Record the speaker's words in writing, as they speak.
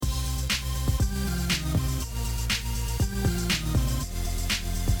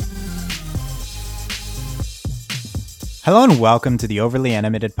Hello and welcome to the Overly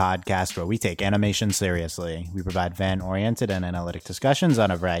Animated Podcast, where we take animation seriously. We provide fan-oriented and analytic discussions on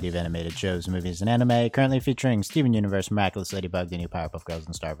a variety of animated shows, movies, and anime, currently featuring Steven Universe, Miraculous Ladybug, The New Powerpuff Girls,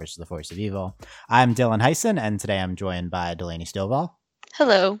 and Star vs. the Force of Evil. I'm Dylan Heisen, and today I'm joined by Delaney Stovall.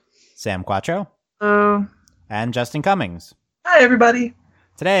 Hello. Sam Quattro. Hello. And Justin Cummings. Hi, everybody.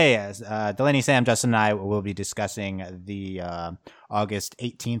 Today, Delaney, Sam, Justin, and I will be discussing the August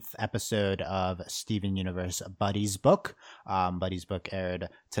 18th episode of Steven Universe Buddy's Book. Buddy's Book aired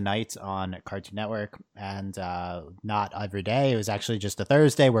tonight on Cartoon Network, and not every day. It was actually just a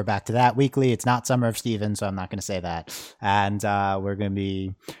Thursday. We're back to that weekly. It's not Summer of Steven, so I'm not going to say that. And we're going to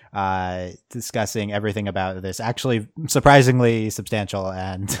be discussing everything about this actually surprisingly substantial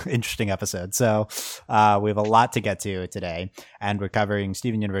and interesting episode. So we have a lot to get to today, and we're covering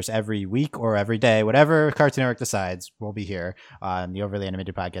Steven Universe every week or every day, whatever Cartoon Network decides. We'll be here on the Overly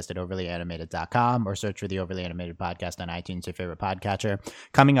Animated Podcast at overlyanimated.com, or search for the Overly Animated Podcast on iTunes, your favorite podcatcher.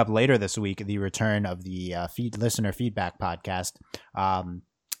 Coming up later this week, the return of the listener feedback podcast,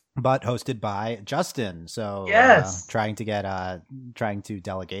 but hosted by Justin. So yes, trying to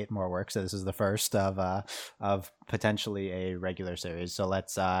delegate more work. So this is the first of potentially a regular series. So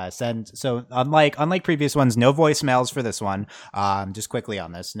let's send. So unlike previous ones, no voicemails for this one. Just quickly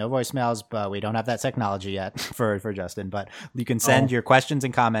on this, no voicemails, but we don't have that technology yet for Justin. But you can send your questions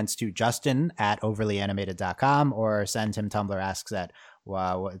and comments to Justin at overlyanimated.com, or send him Tumblr asks at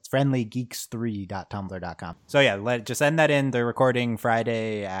it's friendlygeeks3.tumblr.com. So yeah, just send that in. They're recording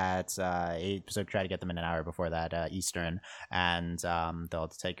Friday at 8, so try to get them in an hour before that Eastern, and they'll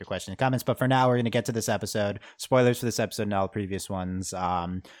take your questions and comments. But for now, we're going to get to this episode. Spoilers for this episode and all the previous ones,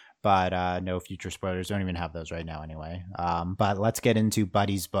 but no future spoilers. Don't even have those right now anyway. But let's get into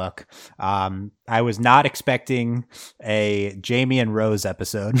Buddy's Book. I was not expecting a Jamie and Rose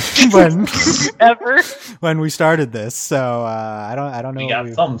episode when we started this, so I don't know. We got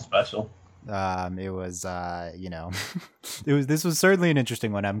something special. It was this was certainly an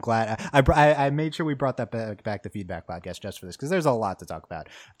interesting one. I'm glad I made sure we brought that back to Feedback Podcast just for this, because there's a lot to talk about.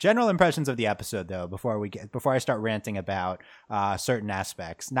 General impressions of the episode, though, before I start ranting about certain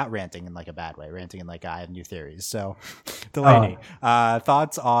aspects. Not ranting in like a bad way, ranting in like I have new theories. So Delaney,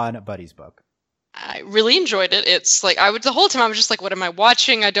 thoughts on Buddy's Book? I really enjoyed it. It's like the whole time I was just like, what am I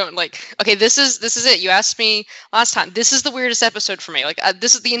watching? I don't okay, this is it. You asked me last time. This is the weirdest episode for me.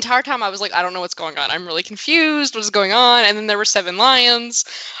 This is the entire time I was like, I don't know what's going on. I'm really confused. What is going on? And then there were 7 lions.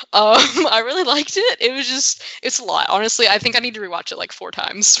 I really liked it. It's a lot. Honestly, I think I need to rewatch it like 4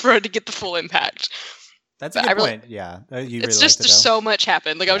 times for it to get the full impact. That's a good point. Yeah. It's just there's so much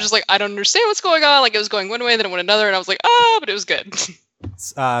happened. I was just like, I don't understand what's going on. It was going one way, then it went another, and I was like, but it was good.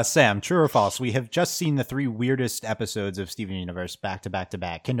 Sam, true or false? We have just seen the 3 weirdest episodes of Steven Universe back to back to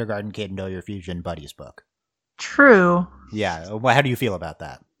back: Kindergarten Kid, Know Your Fusion, Buddy's Book. True. Yeah. Well, how do you feel about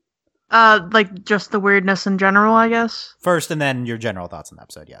that? Just the weirdness in general, I guess. First, and then your general thoughts on the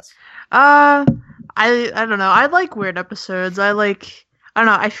episode. Yes. I don't know. I like weird episodes. I don't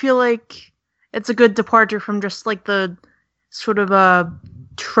know. I feel like it's a good departure from just like the sort of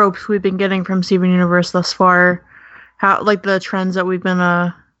tropes we've been getting from Steven Universe thus far. How the trends that we've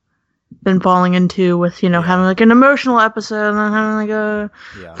been falling into with having like an emotional episode, and then having like a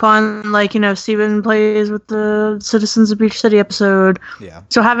fun Steven plays with the Citizens of Beach City episode. Yeah.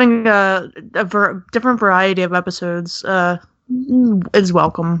 So having a different variety of episodes is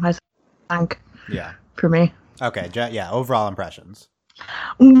welcome, I think. Yeah. For me. Okay. Yeah. Overall impressions.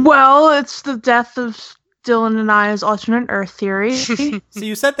 Well, it's the death of Dylan and I's alternate Earth theory. See,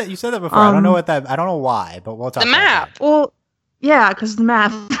 you said that before. I don't know I don't know why, but we'll talk. The map. Well, yeah, because the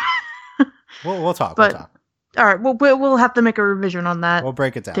map. we'll talk. But, all right, we'll have to make a revision on that. We'll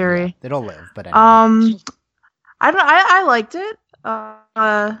break it down. Theory. Yeah, it'll live, but anyway. I liked it. I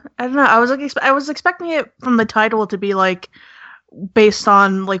don't know. I was expecting it from the title to be like based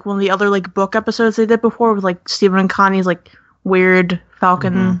on like one of the other like book episodes they did before with like Stephen and Connie's like weird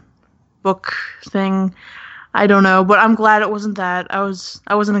Falcon book thing. I don't know, but I'm glad it wasn't that. I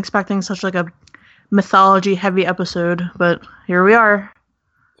wasn't expecting such like a mythology heavy episode, but here we are.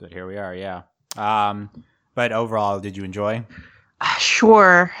 Yeah. But overall, did you enjoy?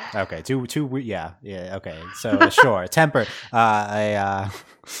 Sure. Okay. Yeah. Okay. So sure. Temper.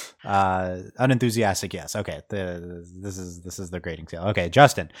 Unenthusiastic. Yes. Okay. This is the grading scale. Okay,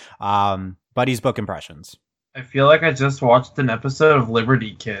 Justin. Buddy's Book impressions. I feel like I just watched an episode of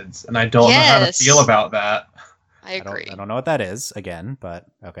Liberty Kids, and I don't know how to feel about that. I agree. I don't know what that is, again, but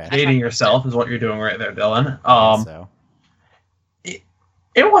okay. Hating yourself is what you're doing right there, Dylan. So.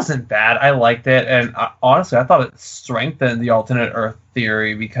 It wasn't bad. I liked it, and honestly, I thought it strengthened the alternate Earth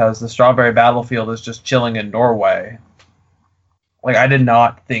theory because the Strawberry Battlefield is just chilling in Norway. Like, I did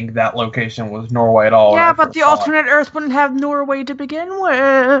not think that location was Norway at all. Yeah, but the alternate Earth wouldn't have Norway to begin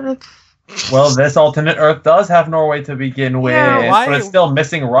with. Well, this alternate Earth does have Norway to begin with, but it's still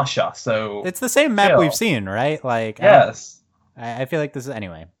missing Russia, so... It's the same map we've seen, right? Like, yes. I feel like this is...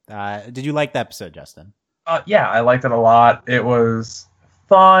 Anyway, did you like the episode, Justin? Yeah, I liked it a lot. It was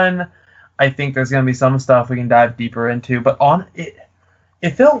fun. I think there's going to be some stuff we can dive deeper into, but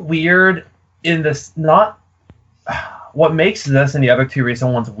it felt weird in this... What makes this and the other two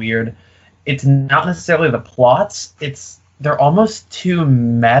recent ones weird, it's not necessarily the plots, they're almost too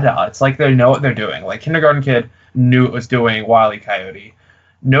meta. It's like they know what they're doing. Like, Kindergarten Kid knew it was doing Wile E. Coyote.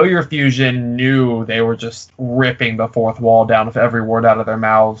 Know Your Fusion knew they were just ripping the fourth wall down with every word out of their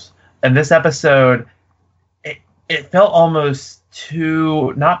mouths. And this episode, it felt almost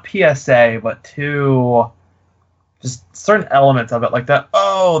too, not PSA, but too, just certain elements of it. Like that,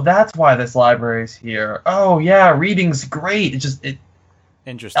 oh, that's why this library's here. Oh, yeah, reading's great.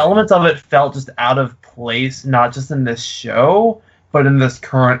 Interesting. Elements of it felt just out of place, not just in this show, but in this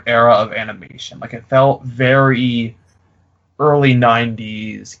current era of animation. Like, it felt very early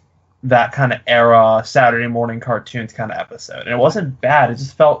 90s, that kind of era, Saturday morning cartoons kind of episode. And it wasn't bad, it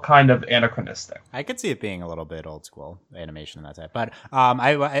just felt kind of anachronistic. I could see it being a little bit old school animation in that type. But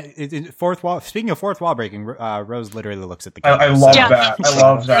fourth wall. Speaking of fourth wall breaking, Rose literally looks at the camera. I love that. I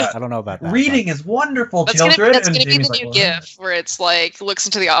love that. I don't know about that. Reading is wonderful, that's children. That's gonna be the new GIF where it's like looks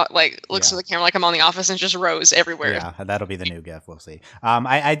into the camera like I'm on The Office and just Rose everywhere. Yeah, that'll be the new GIF. We'll see.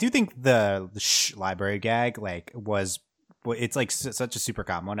 I do think the library gag was. It's like such a super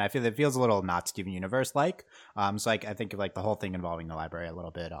common one. I feel it feels a little not Steven Universe like. So I think of like the whole thing involving the library a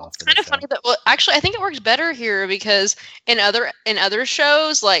little bit off. It's kind of funny that. Well, actually, I think it works better here because in other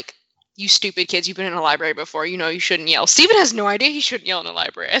shows, like, you stupid kids, you've been in a library before. You know you shouldn't yell. Steven has no idea he shouldn't yell in a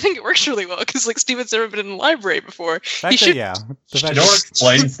library. I think it works really well because like Steven's never been in a library before. He should. Yeah.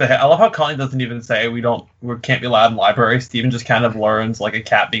 Explains that. I love how Colleen doesn't even say we can't be allowed in libraries. Steven just kind of learns like a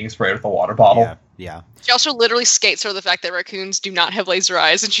cat being sprayed with a water bottle. Yeah. She also literally skates over the fact that raccoons do not have lazer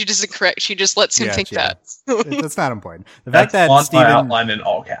eyes, and she doesn't correct. She just lets him think that. That's not important. The fact that Steven outlined in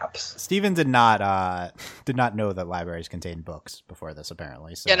all caps. Steven did not know that libraries contained books before this,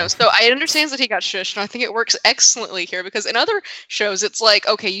 apparently. So. Yeah, no. So I understand that he got shushed, and I think it works excellently here because in other shows it's like,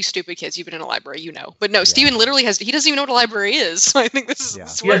 okay, you stupid kids, you've been in a library, you know. But no, Steven literally he doesn't even know what a library is. So I think this is. Yeah.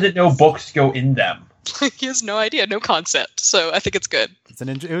 He doesn't know books go in them. He has no idea, no concept. So I think it's good.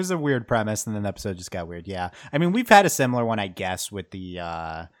 It was a weird premise, and then the episode just got weird. Yeah, I mean, we've had a similar one, I guess, with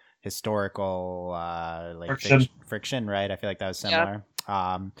the historical friction, right? I feel like that was similar.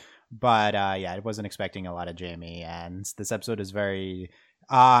 Yeah. But I wasn't expecting a lot of Jamie, and this episode is very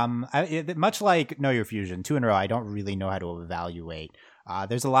much like Know Your Fusion 2 in a row. I don't really know how to evaluate.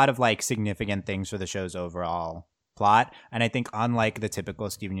 There's a lot of like significant things for the show's overall plot, and I think unlike the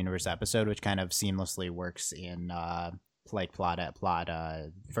typical Steven Universe episode, which kind of seamlessly works in plot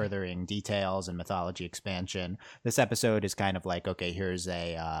furthering details and mythology expansion, this episode is kind of like, okay, here's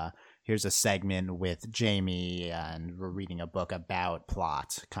a segment with Jamie and we're reading a book about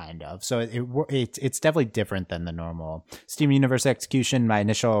plot, kind of. So it's definitely different than the normal Steven Universe execution. My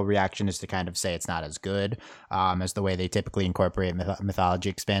initial reaction is to kind of say it's not as good as the way they typically incorporate mythology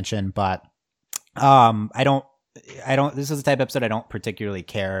expansion, but this is the type of episode I don't particularly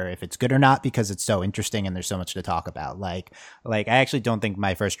care if it's good or not because it's so interesting and there's so much to talk about. Like I actually don't think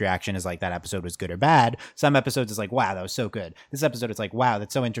my first reaction is like that episode was good or bad. Some episodes is like, wow, that was so good. This episode is like, wow,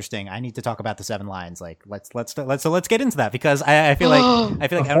 that's so interesting. I need to talk about the 7 lines. Like let's get into that because I feel like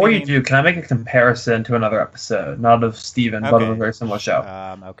before you do, can I make a comparison to another episode, not of Steven, but of a very similar show?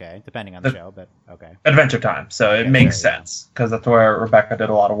 Okay, depending on the show, but okay. Adventure Time. So it makes sense because that's where Rebecca did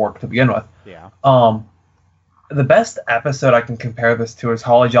a lot of work to begin with. Yeah. The best episode I can compare this to is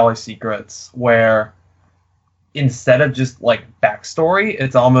Holly Jolly Secrets, where instead of just like backstory,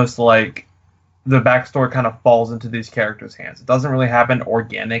 it's almost like the backstory kind of falls into these characters' hands. It doesn't really happen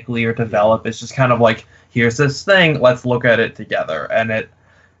organically or develop. It's just kind of like, here's this thing, let's look at it together. And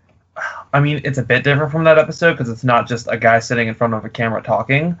it's a bit different from that episode because it's not just a guy sitting in front of a camera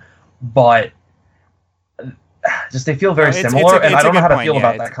talking, but just they feel very similar, and I don't know how to feel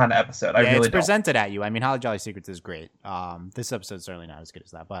about that kind of episode. I really don't. It's presented at you. I mean, Holly Jolly Secrets is great. This episode's certainly not as good as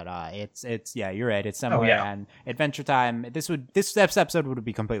that, but it's you're right. It's similar. And Adventure Time. This episode would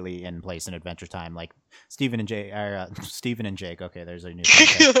be completely in place in Adventure Time. Like Steven and Jake. Okay, there's a new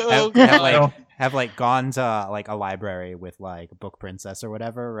have like gone to like a library with like Book Princess or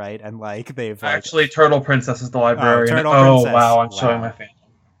whatever, right? And like they've actually Turtle Princess is the librarian. Princess. Wow, I'm showing my fan.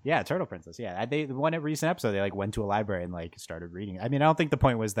 Yeah, Turtle Princess. Yeah, they one recent episode they like went to a library and like started reading. I mean, I don't think the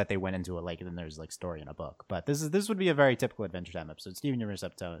point was that they went into it like and then there's like story in a book. But this would be a very typical Adventure Time episode. Steven Universe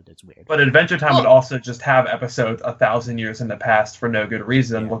episode. It's weird. But Adventure Time would also just have episodes 1,000 years in the past for no good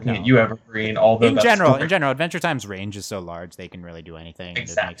reason. Looking at you, Evergreen. Although in general, Adventure Time's range is so large they can really do anything.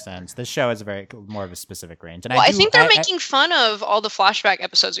 Exactly. It makes sense. This show has a very more of a specific range. And I think they're making fun of all the flashback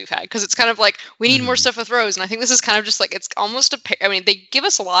episodes we've had because it's kind of like we need more stuff with Rose, and I think this is kind of just like it's almost I mean, they give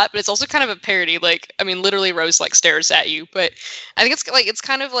us a lot, but it's also kind of a parody. Like, I mean, literally Rose like stares at you, but I think it's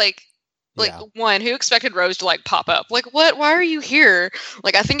kind of like one, who expected Rose to like pop up? Like, what? Why are you here?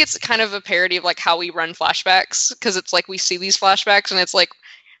 Like, I think it's kind of a parody of like how we run flashbacks because it's like we see these flashbacks and it's like,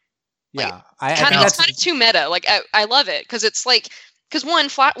 it's kind of too meta. Like, I love it because it's like. Because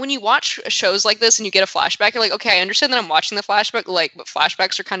when you watch shows like this and you get a flashback, you're like, okay, I understand that I'm watching the flashback, like, but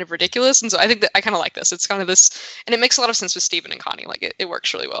flashbacks are kind of ridiculous, and so I think that I kind of like this. It's kind of this, and it makes a lot of sense with Steven and Connie. Like, it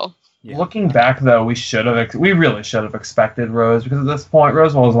works really well. Yeah. Looking back, though, we really should have expected Rose, because at this point,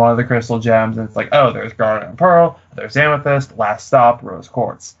 Rosewell is one of the crystal gems, and it's like, oh, there's Garnet and Pearl, there's Amethyst, last stop, Rose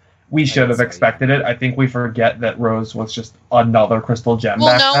Quartz. We should have expected it. I think we forget that Rose was just another crystal gem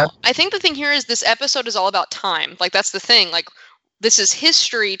back then. I think the thing here is this episode is all about time. Like, that's the thing. Like, this is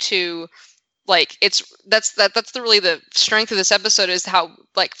history to, like, that's really the strength of this episode is how,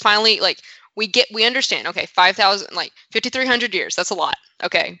 like, finally, like, we understand, okay, 5,000, like, 5,300 years, that's a lot,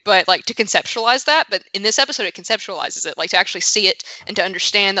 okay, but, like, to conceptualize that, but in this episode, it conceptualizes it, like, to actually see it and to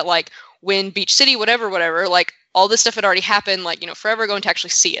understand that, like, when Beach City, whatever, like, all this stuff had already happened, like, forever ago, and to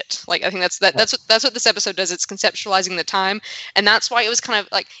actually see it. Like, I think that's what this episode does. It's conceptualizing the time, and that's why it was kind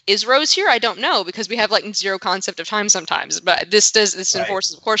of like, is Rose here? I don't know, because we have like zero concept of time sometimes. But this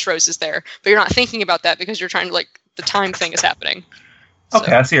enforces, of course, Rose is there, but you're not thinking about that because you're trying to, like, the time thing is happening.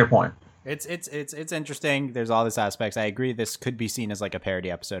 Okay, I see your point. It's interesting. There's all these aspects. I agree. This could be seen as like a parody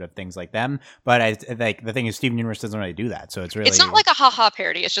episode of things like them, but I like the thing is Steven Universe doesn't really do that. So it's not like a haha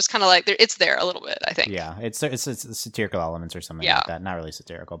parody. It's just kind of like it's there a little bit. I think. Yeah, it's satirical elements or something like that. Not really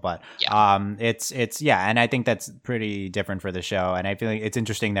satirical, but it's and I think that's pretty different for the show. And I feel like it's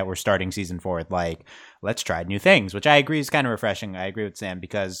interesting that we're starting season 4 with like, let's try new things, which I agree is kind of refreshing. I agree with Sam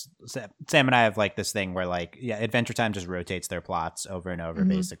because Sam and I have like this thing where like, Adventure Time just rotates their plots over and over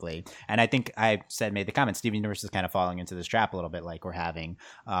basically. And I think I made the comment, Steven Universe is kind of falling into this trap a little bit. Like we're having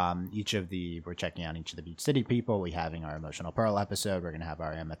we're checking out each of the Beach City people. We're having our Emotional Pearl episode. We're going to have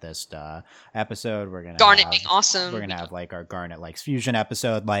our Amethyst episode. We're going to Garnet being awesome. We're going to have like our Garnet likes fusion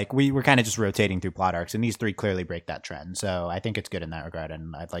episode. Like we're kind of just rotating through plot arcs, and these 3 clearly break that trend. So I think it's good in that regard,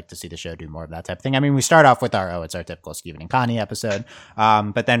 and I'd like to see the show do more of that type of thing. I mean, we start off with it's our typical Steven and Connie episode,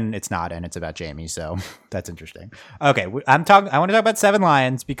 but then it's not, and it's about Jamie, so that's interesting. Okay, I want to talk about Seven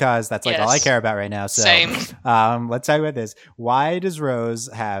Lions because that's like all I care about right now. So same. Let's talk about this. Why does Rose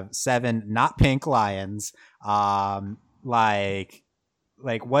have 7 not pink lions? Like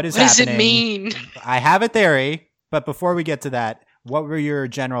what is happening? What does it mean? I have a theory, but before we get to that, what were your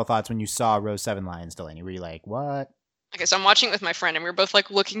general thoughts when you saw Rose 7 lions, Delaney? Were you like, what? Okay, so I'm watching it with my friend, and we were both,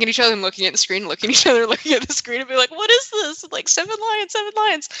 like, looking at each other and looking at the screen, looking at each other, looking at the screen, and be like, what is this? Like, 7 lions, 7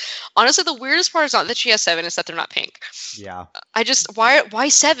 lions. Honestly, the weirdest part is not that she has 7, it's that they're not pink. Yeah. I just, why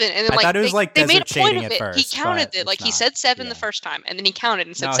 7? And then, I thought it was they made a point of it. First, he counted it. Like, he said 7 the first time, and then he counted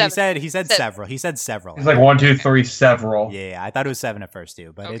and said 7. He said several. He said several. He's like 1, 2, 3, several. Yeah, I thought it was 7 at first,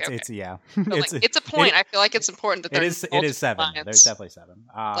 too, but it's yeah. It's a point. I feel like it's important that there's it is 7. Lions. There's definitely 7.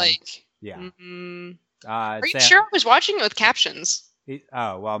 Yeah. Mm-hmm. Are you sure I was watching it with captions?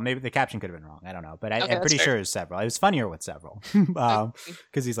 Well, maybe the caption could have been wrong. I don't know, but I'm pretty sure it was several. It was funnier with several,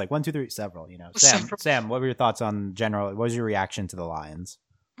 because he's like 1, 2, 3, several. Sam, what were your thoughts on general? What was your reaction to the lions?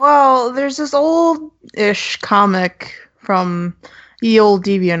 Well, there's this old-ish comic from the old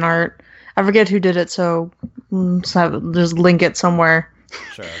DeviantArt. I forget who did it, so just link it somewhere.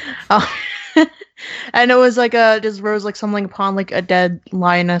 Sure. And it was like just Rose like stumbling upon like a dead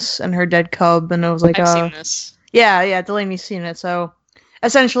lioness and her dead cub, and it was like I've seen this. Yeah, Delaney's seen it. So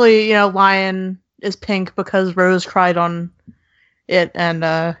essentially, lion is pink because Rose cried on it and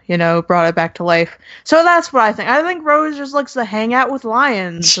brought it back to life. So that's what I think. I think Rose just likes to hang out with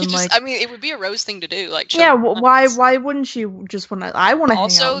lions and it would be a Rose thing to do. Like, why wouldn't she just want to? I want to hang out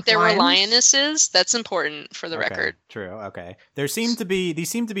with Also, there lions. were lionesses. That's important for the record. True. Okay. These seem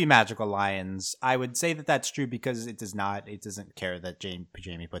to be magical lions. I would say that that's true because it doesn't care that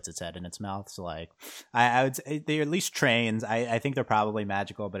Jamie puts its head in its mouth. So like, I would say they're at least trains. I think they're probably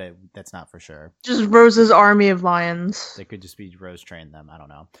magical, but that's not for sure. Just Rose's army of lions. They could just be Rose trained them. I don't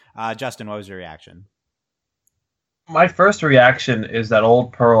know. Justin, what was your reaction? My first reaction is that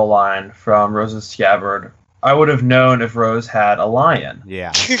old Pearl line from Rose's Scabbard I would have known if Rose had a lion.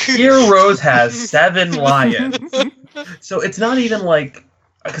 Yeah. Here, Rose has 7 lions. So it's not even like,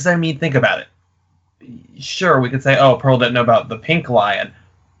 because I mean, think about it. Sure, we could say, oh, Pearl didn't know about the pink lion.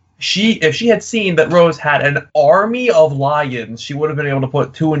 If she had seen that Rose had an army of lions, she would have been able to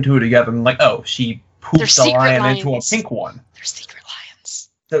put 2 and 2 together and like, oh, she pooped a lion into a pink one. They're secret lions.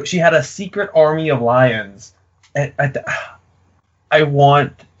 So she had a secret army of lions. And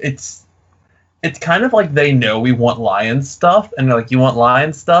it's kind of like they know we want lion stuff, and they're like, you want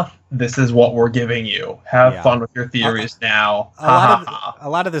lion stuff? This is what we're giving you. Have fun with your theories now. A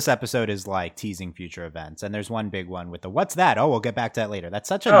lot of this episode is like teasing future events, and there's one big one with the what's that? Oh, we'll get back to that later. That's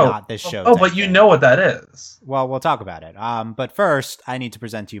such a not this show. Oh, but you know what that is. Well, we'll talk about it. But first, I need to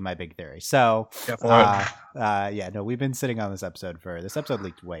present to you my big theory. So, we've been sitting on this episode this episode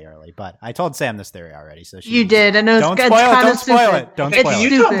leaked way early, but I told Sam this theory already. So you did, and it was don't spoil it. Don't spoil it. You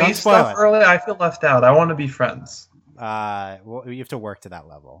tell me stuff early. I feel left out. I want to be friends. Well, you have to work to that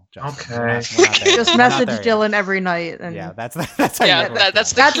level. Okay. We're not there. Just message Dylan every night. And yeah, that's how that's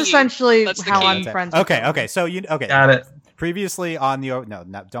that's key. essentially That's how key. I'm friends. Okay. So got it. Previously on the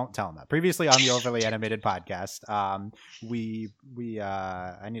don't tell him that. Previously on the Overly Animated podcast, we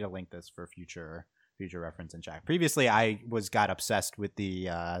I need to link this for future reference in chat. Previously, I got obsessed with the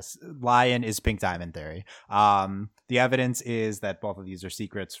lion is pink diamond theory. The evidence is that both of these are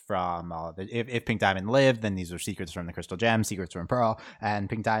secrets from if Pink Diamond lived, then these are secrets from the Crystal Gem, secrets from Pearl, and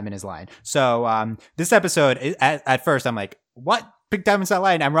Pink Diamond is lion. So this episode, at first, I'm like, what? Pink Diamond's not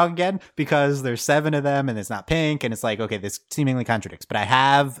lion. I'm wrong again because there's 7 of them and it's not pink, and it's like, okay, this seemingly contradicts, but I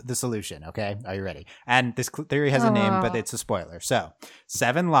have the solution. Okay, are you ready? And this theory has a name, but it's a spoiler. So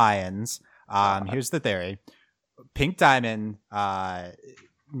 7 lions. Here's the theory. Pink Diamond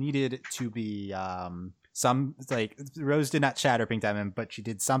needed to be Rose did not shatter Pink Diamond, but she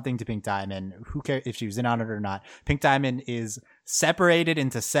did something to Pink Diamond. Who cares if she was in on it or not? Pink Diamond is separated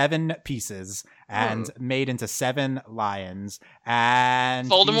into 7 pieces and made into 7 lions. And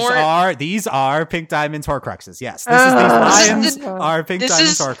Voldemort? These are Pink Diamond's Horcruxes. Yes, these lions are Pink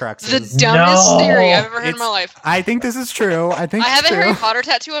Diamond's Horcruxes. The dumbest theory I've ever heard in my life. I think this is true. I have a Harry Potter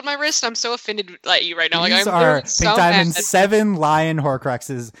tattoo on my wrist. I'm so offended at you right now. These are Pink Diamond's 7 lion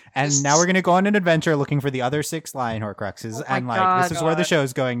Horcruxes, and now we're gonna go on an adventure looking for the other 6 lion Horcruxes. This is where the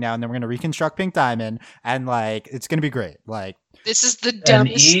show's going now, and then we're gonna reconstruct Pink Diamond, and it's gonna be great. This is the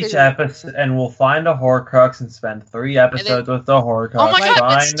dumbest. And each episode, and we'll find a Horcrux and spend 3 episodes with the Horcrux. Oh my god,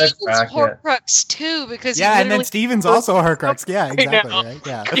 trying Steven's to crack Horcrux too, because and then Steven's also a Horcrux. Yeah, exactly. Right?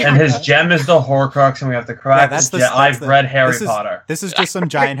 Yeah. And his gem is the Horcrux, and we have to crack his gem. I've read Harry Potter. This is just some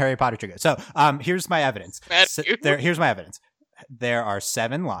giant Harry Potter trigger. So, here's my evidence. Here's my evidence. There are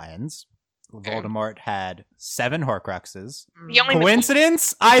 7 lions. Voldemort had 7 Horcruxes.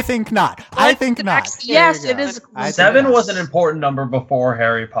 Coincidence? I think not. I think not. Yes, it is. 7 was an important number before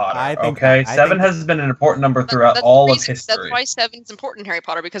Harry Potter. 7 has been an important number throughout all of history. That's why 7 is important in Harry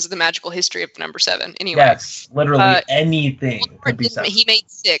Potter, because of the magical history of number 7. Anyway. Yes, literally anything could be 7. He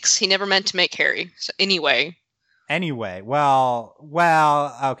made 6. He never meant to make Harry. So anyway, well,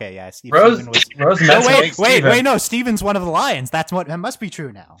 okay, yeah. Rose wait, no, Steven's one of the lions. That must be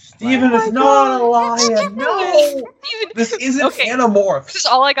true now. Steven is not a lion. No, this isn't Animorphs. This is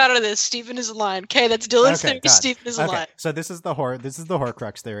all I got out of this. Steven is a lion. Okay, that's Dylan's theory. Steven is a lion. So this is the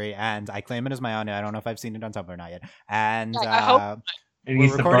Horcrux theory, and I claim it as my own. I don't know if I've seen it on Tumblr or not yet. And I hope.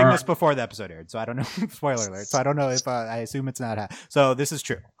 We're recording this before the episode aired, so I don't know. Spoiler alert. So I don't know if I assume it's not. So this is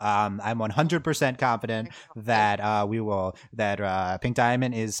true. I'm 100% confident that Pink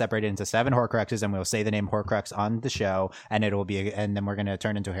Diamond is separated into 7 Horcruxes, and we'll say the name Horcrux on the show, and and then we're going to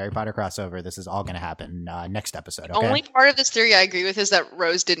turn into a Harry Potter crossover. This is all going to happen next episode. Okay? The only part of this theory I agree with is that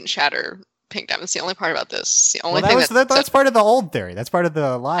Rose didn't shatter Pink Diamond. That's the only part about this. It's the only thing that's part of the old theory. That's part of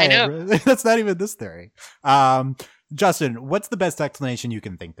the lie. I know. That's not even this theory. Justin, what's the best explanation you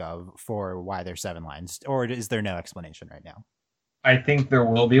can think of for why there's 7 lions? Or is there no explanation right now? I think there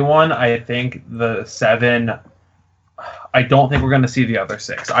will be one. I think the 7... I don't think we're going to see the other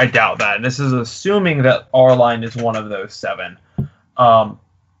 6. I doubt that. And this is assuming that our line is one of those 7. From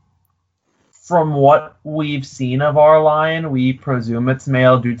what we've seen of our lion, we presume it's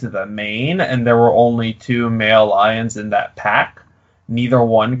male due to the mane, and there were only 2 male lions in that pack. Neither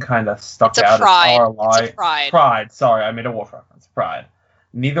one kind of stuck out as our lion. Pride. Sorry, I made a wolf reference. Pride.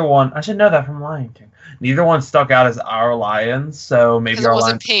 Neither one. I should know that from Lion King. Neither one stuck out as our lions, so maybe our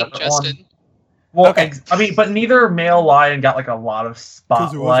lion. Because it wasn't pink, Justin. Well, okay. But neither male lion got a lot of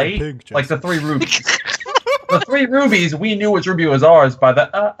spotlight. Pink, the 3 rubies. The 3 rubies, we knew which ruby was ours by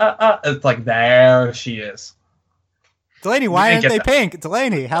the It's there she is. Delaney, why didn't aren't they get pink?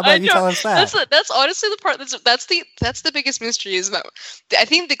 Delaney, how about you know. tell us that? That's honestly the part that's the biggest mystery. Is that I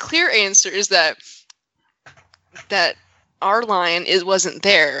think the clear answer is that our lion wasn't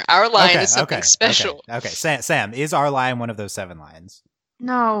there. Our lion is something special. Okay. Sam, is our lion one of those 7 lions?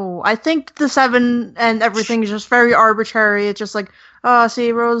 No, I think the 7 and everything is just very arbitrary. It's just like,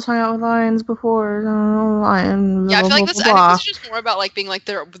 see, Rose hung out with lions before. Lion. Yeah, I feel like blah, this. blah, I blah. think this is just more about like being like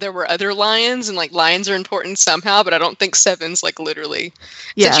there were other lions and like lions are important somehow, but I don't think 7's like literally.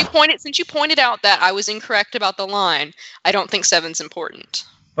 Yeah. Since you pointed out that I was incorrect about the line, I don't think 7's important.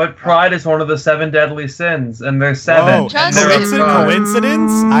 But pride is one of the 7 deadly sins, and there's 7. Whoa, and there is pride.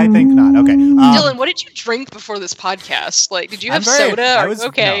 coincidence? I think not. Okay. Dylan, what did you drink before this podcast? Like, did you have soda?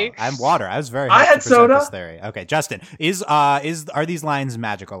 Okay. No, I'm water. I was very. I hyped had to present soda. This theory. Okay, Justin, are these lions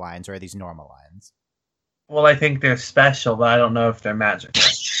magical lions or are these normal lions? Well, I think they're special, but I don't know if they're magical.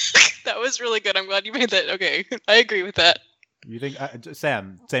 That was really good. I'm glad you made that. Okay, I agree with that. You think,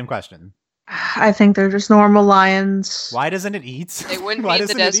 Sam? Same question. I think they're just normal lions. Why doesn't it eat? They wouldn't Why be in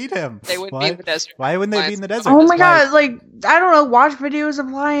the doesn't it desert. eat him? They wouldn't Why, be in the desert. Why wouldn't they be in the desert? Oh my That's god, like, I don't know, watch videos of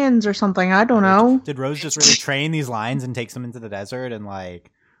lions or something. I don't know. Did Rose just really train these lions and takes them into the desert and like?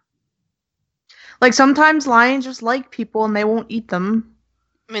 Like, sometimes lions just like people and they won't eat them.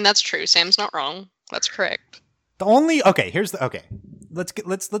 I mean, that's true. Sam's not wrong. That's correct. Let's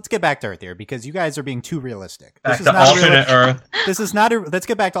get back to Earth here because you guys are being too realistic. Back to alternate Earth. This is not a. Let's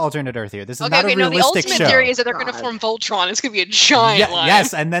get back to alternate Earth here. This is not a The realistic ultimate show. theory is that they're going to God. form Voltron. It's going to be a giant lion.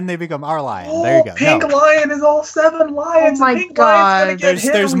 Yes, and then they become our lion. Oh, There you go. Pink No. lion is all 7 lions. Oh my The pink God. lion's gonna get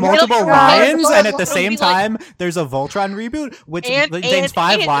hit. There's We have multiple to lions, survive. and at the It'll same be like- time, there's a Voltron reboot, which And- contains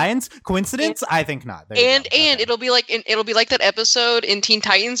 5 and- lions. Coincidence? I think not. There you And go. Okay. it'll be like that episode in Teen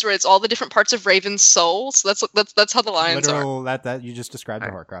Titans where it's all the different parts of Raven's soul. So that's how the lions are. Literal that you just described the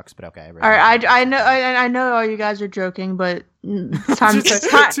Horcrux, but okay. All right, I know all you guys are joking, but it's time.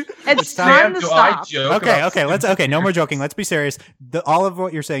 It's time to Do I stop. joke Okay, about okay, no more joking. Let's be serious. All of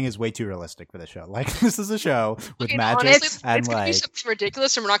what you're saying is way too realistic for the show. Like, this is a show with Okay, magic honestly, and it's going to be like. something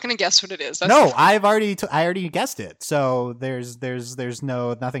ridiculous, and we're not going to guess what it is. That's No, I already guessed it. So there's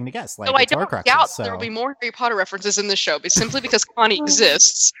nothing to guess. Like, No, I it's don't Horcruxes, doubt so. there will be more Harry Potter references in this show, but simply because Connie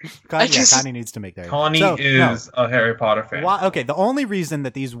exists. Connie needs to make their. Connie So, no. is a Harry Potter fan. Why, okay, the only reason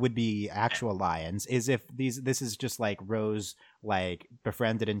that these would be actual lions is if this is just like Rose like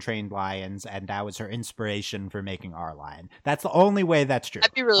befriended and trained lions, and that was her inspiration for making our lion. That's the only way that's true.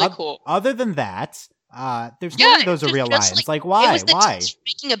 That'd be really cool. Other than that, there's Yeah, none of those are just- real just lions. like- Like, why? It was the Why? teacher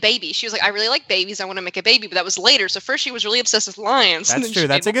making a baby. She was like, I really like babies. I want to make a baby. But that was later. So first she was really obsessed with lions. and That's then true. she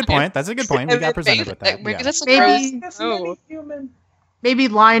That's a made good lions. point. That's a good point. We And got then presented with that. Maybe Yeah. that's like Maybe- Rose. Oh. Maybe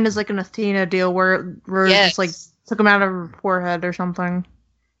lion is like an Athena deal where Rose Yes. just like took him out of her forehead or something.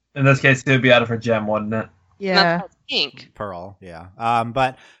 In this case, it would be out of her gem, wouldn't it? Yeah. Not pink. Pearl, yeah.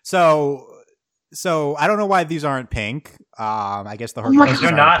 But so I don't know why these aren't pink. I guess the Oh my Horcruxes God. They're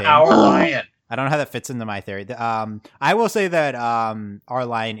aren't not pink. our lion. I don't know how that fits into my theory. I will say that our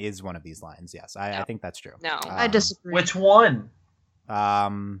lion is one of these lions. Yes, I No. think that's true. No. I disagree. Which one? Wait,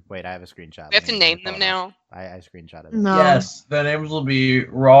 I have a screenshot. We have to name them now. I screenshotted it. No. Yes, the names will be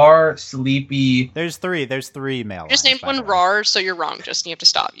Rar, Sleepy. There's three male. You just lions, named by one the way. RAR, so you're wrong, Justin. You have to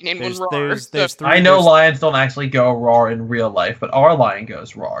stop. You named There's one RAR. there's three. I know there's, lions don't actually go Rar in real life, but our lion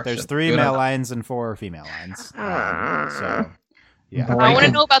goes Rar. There's so 3 good male enough. lions and 4 female lions. So yeah. Boy. I want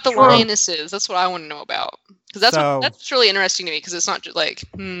to know about the Sure. lionesses. That's what I want to know about. Because So- that's really interesting to me. Because it's not just like,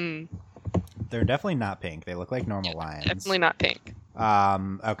 They're definitely not pink. They look like normal lions. definitely not pink.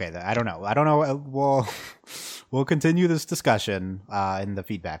 Okay. I don't know. We'll continue this discussion in the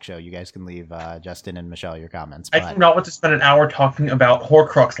feedback show. You guys can leave Justin and Michelle your comments. I But do not want to spend an hour talking about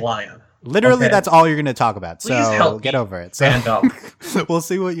Horcrux lion. literally, Okay. that's all you're going to talk about. Please So help get me over it. So stand up. we'll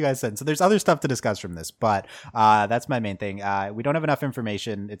see what you guys said. So there's other stuff to discuss from this, but that's my main thing. We don't have enough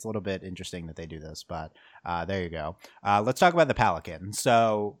information. It's a little bit interesting that they do this, but there you go. Let's talk about the Pelican.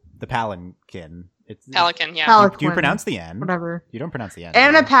 So the Palanquin. Pelican, yeah. Pelican. Do you pronounce the N? Whatever. You don't pronounce the N.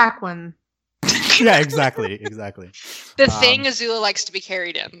 And do a you? Paquin. Yeah, exactly. The thing Azula likes to be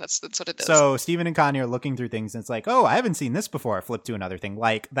carried in. That's what it is. So Steven and Connie are looking through things, and it's like, oh, I haven't seen this before. I flip to another thing.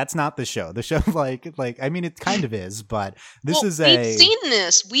 Like, that's not the show. The show, like, I mean, it kind of is, but this is we've a. seen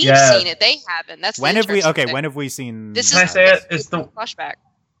this. We've Yeah. seen it. They haven't. That's the When have we? interesting Okay, thing. when have we seen? This Can I is say it? It's the flashback.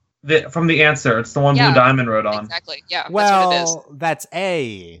 from the answer. It's the one Yeah. Blue Diamond wrote on. Exactly. Yeah. that's what it is. Well, that's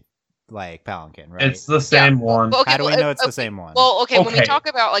a like Palanquin, right? It's the same one. Well, okay, How do we well, know it's the okay, same one? Well, okay, when we Okay. talk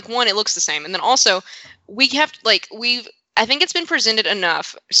about like one, it looks the same, and then also we have I think it's been presented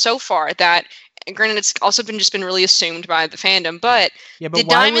enough so far that granted, it's also been really assumed by the fandom, but Yeah, but the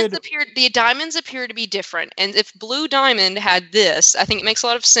why diamonds appear to be different. And if Blue Diamond had this, I think it makes a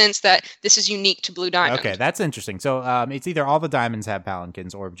lot of sense that this is unique to Blue Diamond. Okay, that's interesting. So it's either all the diamonds have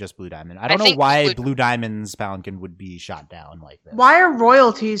paladins or just Blue Diamond. I don't know think why Blue Diamond's paladin would be shot down like this. Why are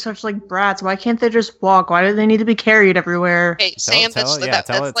royalty such like brats? Why can't they just walk? Why do they need to be carried everywhere? Okay, Sam, that's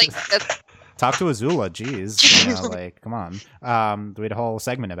Talk to Azula, jeez. You know, like, come on. We had a whole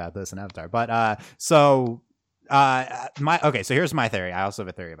segment about this in Avatar. But so here's my theory. I also have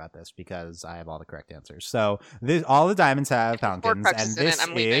a theory about this because I have all the correct answers. So all the diamonds have paladins, and this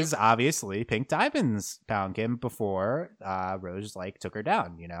is obviously Pink Diamond's paladin before Rose like took her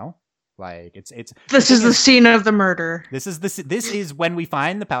down, you know? Like this is the scene of the murder. This is when we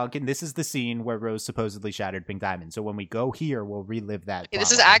find the paladin. This is the scene where Rose supposedly shattered Pink Diamond. So when we go here, we'll relive that.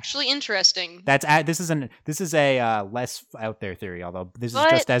 This is actually interesting. This is a less out there theory, although this is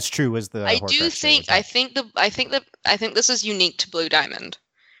just as true as the. I think this is unique to Blue Diamond,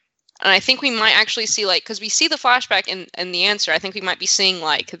 and I think we might actually see because we see the flashback in the answer. I think we might be seeing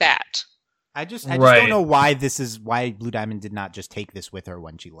like that. I just don't know why Blue Diamond did not just take this with her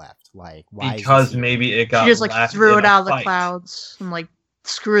when she left. Like, why? Because maybe it got. She just like threw it out of the clouds and like,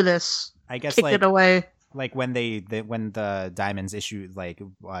 screw this. I guess kicked it away. Like when when the diamonds issued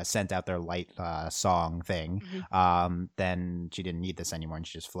sent out their light song thing, then she didn't need this anymore and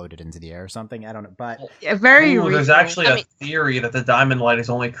she just floated into the air or something. I don't know, but there's actually a theory that the diamond light is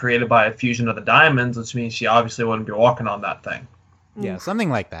only created by a fusion of the diamonds, which means she obviously wouldn't be walking on that thing. Yeah, something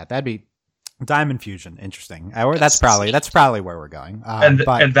like that. That'd be. Diamond fusion, interesting. That's probably where we're going. And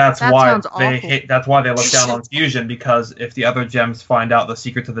that's why they look down on fusion, because if the other gems find out the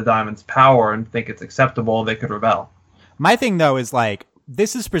secret to the diamond's power and think it's acceptable, they could rebel. My thing though is like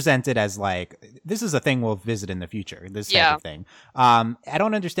this is presented as like this is a thing we'll visit in the future. This type of thing. I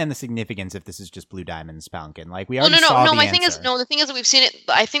don't understand the significance if this is just Blue Diamond's paladin. Like we already saw the answer. The thing is that we've seen it.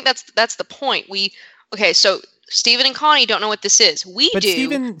 I think that's the point. So Steven and Connie don't know what this is. But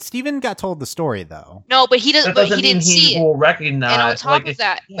do. Steven got told the story though. No, but he doesn't. But he didn't see it. Will recognize. And on top of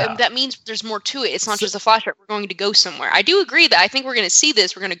that, that means there's more to it. It's not just a flashback. We're going to go somewhere. I do agree that I think we're going to see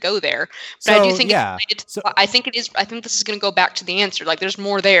this. We're going to go there. But I do think I think it is. I think this is going to go back to the answer. Like there's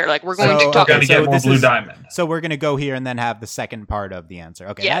more there. Like we're going to talk. We're going to get more Blue Diamond. So we're going to go here and then have the second part of the answer.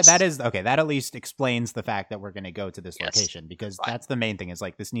 Okay, yes. That is okay. That at least explains the fact that we're going to go to this location, because that's the main thing. Is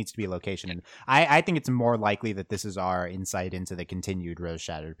like this needs to be a location, and I think it's more likely that this is our insight into the continued Rose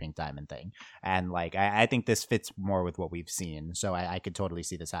Shattered Pink Diamond thing. And like I think this fits more with what we've seen. So I could totally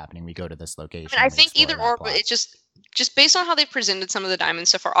see this happening. We go to this location. I think either or, but it's just based on how they've presented some of the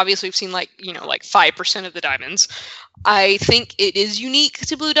diamonds so far. Obviously we've seen like 5% of the diamonds. I think it is unique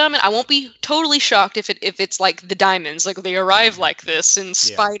to Blue Diamond. I won't be totally shocked if it's like the diamonds, like they arrive like this in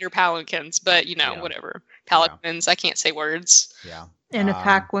spider paladins, but whatever. Paladins, I can't say words. Yeah. And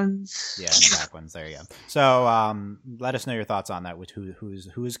attack ones. Yeah, and attack ones. There you go. So let us know your thoughts on that. With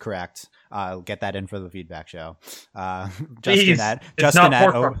who is correct. Get that in for the feedback show. Justin at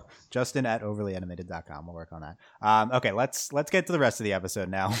overlyanimated.com. We'll work on that. Okay, let's get to the rest of the episode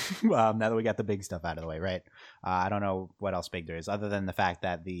now. Now that we got the big stuff out of the way, right? I don't know what else big there is other than the fact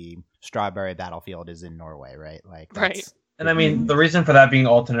that the strawberry battlefield is in Norway, right? Right. And I mean, the reason for that being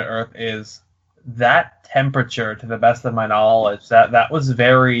alternate Earth is that temperature, to the best of my knowledge, that was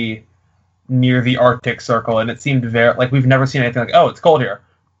very near the Arctic Circle, and it seemed very like we've never seen anything like, oh, it's cold here.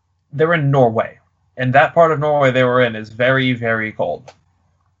 They're in Norway, and that part of Norway they were in is very, very cold.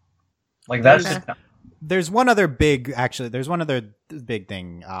 Like that's. There's one other big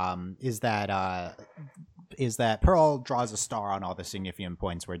thing. Is that Pearl draws a star on all the significant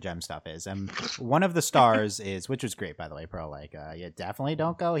points where gem stuff is, and one of the stars is, which was great by the way, Pearl, you definitely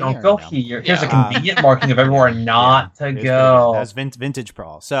don't go here. Don't go here. Here's a convenient marking of everywhere not to go. That's vintage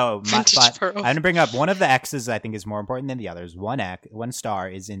Pearl. So I'm going to bring up one of the X's I think is more important than the others. One star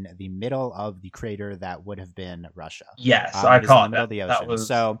is in the middle of the crater that would have been Russia. Yes, I caught that. That was...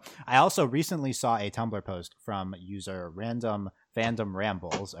 So I also recently saw a Tumblr post from user Random Fandom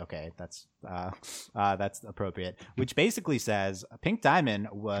Rambles. Okay, that's appropriate. Which basically says Pink Diamond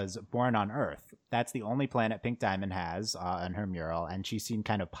was born on Earth. That's the only planet Pink Diamond has on her mural, and she's seen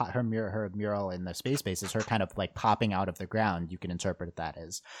kind of her mural in the space base is her kind of like popping out of the ground. You can interpret it that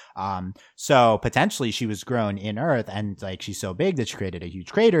as. So potentially she was grown in Earth, and like she's so big that she created a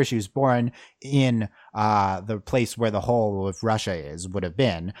huge crater. She was born in the place where the whole of Russia would have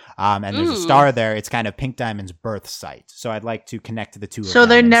been. And there's a star there. It's kind of Pink Diamond's birth site. So I'd like to connect the two. So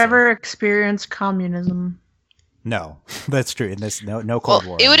they never experienced communism. No, that's true. In this, no Cold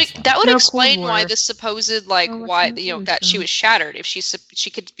War. It in would this one. that would No explain Cold why War. this supposed like Oh, what's why the that she solution? was shattered if she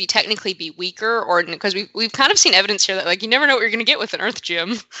could be technically be weaker or because we've kind of seen evidence here that like you never know what you're gonna get with an Earth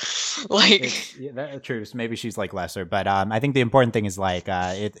gym, like Yeah, that's true. So maybe she's like lesser, but I think the important thing is like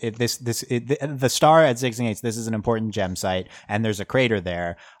the star at Zigzags. This is an important gem site, and there's a crater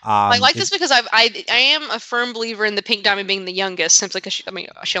there. I like this because I am a firm believer in the pink diamond being the youngest, simply because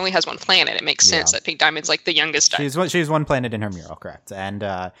she only has one planet. It makes sense Yeah. that pink diamond's like the youngest. She's one planet in her mural, correct? And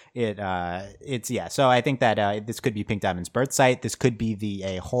it's yeah. So I think that this could be Pink Diamond's birth site. This could be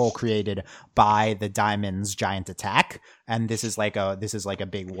a hole created by the Diamond's giant attack, and this is like a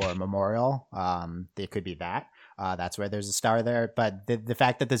big war memorial. It could be that. That's where there's a star there. But the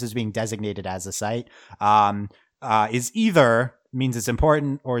fact that this is being designated as a site is either means it's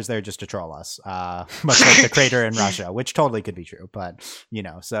important, or is there just to troll us? Much like the crater in Russia, which totally could be true. But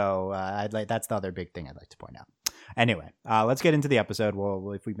so that's the other big thing I'd like to point out. Anyway, let's get into the episode.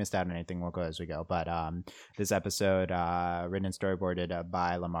 We'll if we missed out on anything, we'll go as we go. But this episode, written and storyboarded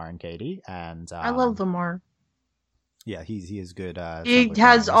by Lamar and Katie, and I love Lamar. Yeah, he is good. He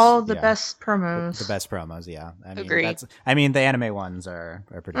has all the yeah. best promos. The best promos, yeah. Agreed. The anime ones are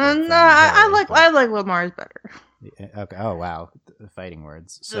pretty. No, good from I Harry, like but- I like Lamar's better. Okay. Oh wow, fighting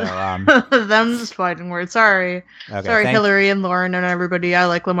words. So Them just fighting words. Sorry, okay, sorry, Hillary and Lauren and everybody. I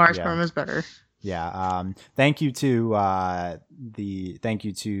like Lamar's Yeah. promos better. Yeah. Thank you to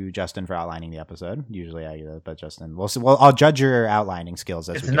Justin for outlining the episode. Usually I do that, but Justin, I'll judge your outlining skills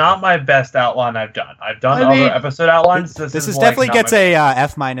as It's we go. not my best outline I've done. I've done I other mean, episode outlines. This is is like definitely not gets my-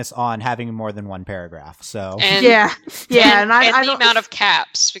 a F- on having more than one paragraph. So and Yeah, and I the don't. amount of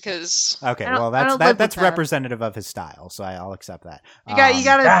caps because okay, I don't- well I don't live with that's that. representative of his style, so I'll accept that. You gotta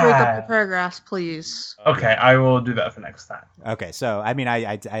break up the Ah. paragraphs, please. Okay, I will do that for next time. Okay, so I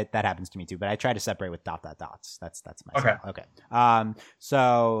that happens to me too, but I try to separate with dots. That's my Okay. style. Okay.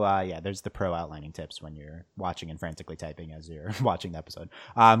 So there's the pro outlining tips when you're watching and frantically typing as you're watching the episode.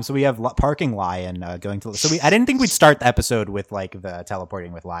 So we have Parking Lion going to. So I didn't think we'd start the episode with like the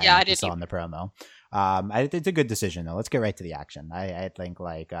teleporting with Lion. Yeah, I like we didn't saw in the promo. It's a good decision though. Let's get right to the action. I think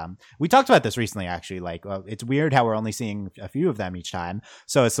we talked about this recently actually. It's weird how we're only seeing a few of them each time.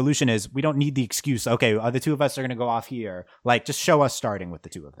 So a solution is we don't need the excuse. Okay, the two of us are going to go off here. Like just show us starting with the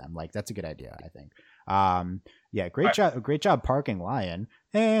two of them. Like that's a good idea. I think. Yeah, great job parking Lion.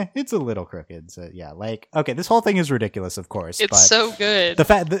 It's a little crooked. So yeah, okay, this whole thing is ridiculous, of course. it's but so good. the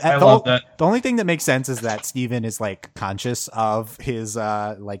fact that I love that. the only thing that makes sense is that Steven is like conscious of his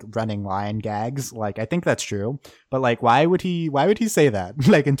running Lion gags. Like I think that's true. But why would he say that?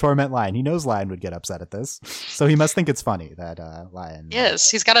 Like in Torment Lion, he knows Lion would get upset at this. So he must think it's funny that Lion Yes,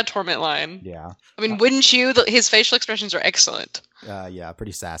 he's got a torment line. Yeah. I mean, wouldn't you? His facial expressions are excellent. Yeah,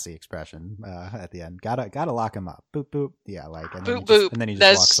 pretty sassy expression at the end. Gotta lock him up. Boop boop. Yeah, and then Boop boop. and then he just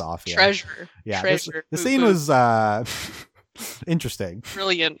That's walks off. Yeah. treasure. Yeah, treasure. the Boop, scene boop. was interesting.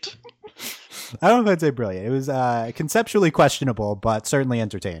 Brilliant. I don't know if I'd say brilliant. It was conceptually questionable, but certainly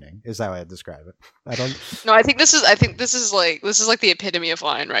entertaining. Is how I'd describe it. I don't. No, I think this is like the epitome of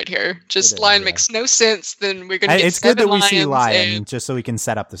Lion right here. Just It is, Lion yeah. makes no sense. Then we're gonna. Get It's good that we see lions Lion just so we can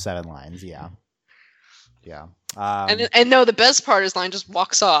set up the 7 lines. Yeah. Yeah. And no, the best part is Lion just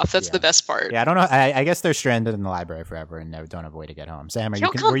walks off. That's Yeah. the best part. Yeah, I don't know. I guess they're stranded in the library forever and don't have a way to get home. Sam, He'll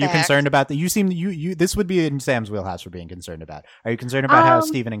come were you back. concerned about that? You seem you. This would be in Sam's wheelhouse for being concerned about. Are you concerned about how Um,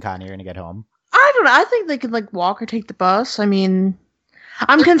 Steven and Connie are going to get home? I don't know. I think they could walk or take the bus. I mean,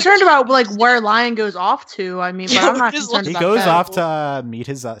 I'm concerned about where Lion goes off to. I mean, but Yeah, I'm not just concerned He about goes that. off to meet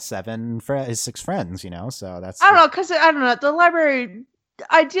his his 6 friends. So that's. I don't know, because I don't know. The library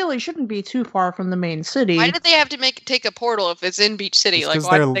ideally shouldn't be too far from the main city. Why did they have to take a portal if it's in Beach City? Because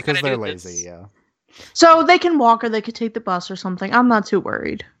Why they're, did they gotta they're do lazy. this? Yeah. So they can walk or they could take the bus or something. I'm not too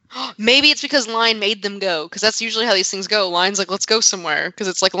worried. Maybe it's because Lion made them go. Because that's usually how these things go. Lion's like, let's go somewhere. Because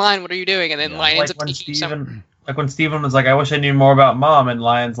it's like, Lion, what are you doing? And then Yeah. Lion ends Like up when taking you somewhere. Steven was like, I wish I knew more about Mom, and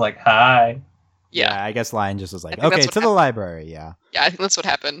Lion's like, hi. Yeah. I guess Lion just was like, I think okay, that's to what the library. Yeah. Yeah, I think that's what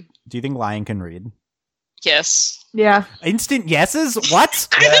happened. Do you think Lion can read? Yes. Yeah. Instant yeses? What?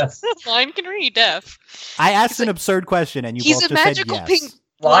 Yes. Lion can read deaf. I asked an absurd question and you He's both a just magical said yes. pink.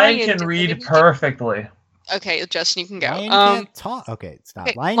 Lion Lion can did- read did- perfectly. Okay, Justin, you can go. Lion can't talk. Okay, stop.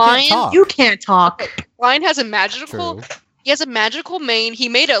 okay, Lion Lion- can't talk. You can't talk. Lion has a magical. True. He has a magical mane. He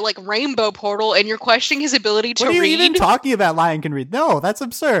made a rainbow portal, and you're questioning his ability to What are you read. even talking about? Lion can read. No, that's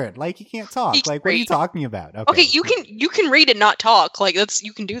absurd. He can't talk. He can What are you read. talking about? Okay, you can read and not talk.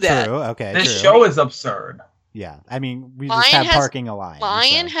 You can do that. True. Okay. This true. show is absurd. Yeah. I mean, we Lion just have has- parking a lion.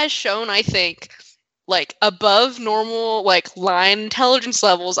 Lion so. has shown, I think, like above normal like lion intelligence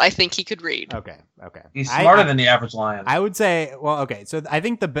levels, I think he could read. Okay. He's smarter than the average lion. I would say, well, okay. So I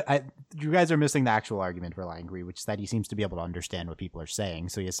think you guys are missing the actual argument for lion can read, which is that he seems to be able to understand what people are saying.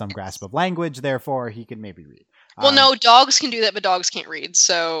 So he has some grasp of language. Therefore, he can maybe read. Well, no, dogs can do that, but dogs can't read.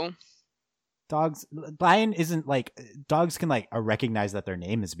 So lion isn't like dogs can like recognize that their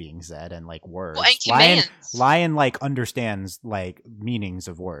name is being said and like words. Well, and commands. Lion like understands like meanings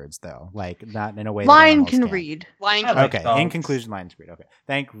of words though, like not in a way. Lion can read. Lion I can like Okay. dogs. In conclusion, lion can read.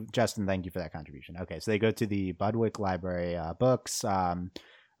 Okay. Justin. Thank you for that contribution. Okay, so they go to the Budwick Library books.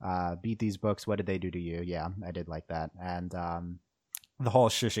 Beat these books. What did they do to you? Yeah, I did like that. And the whole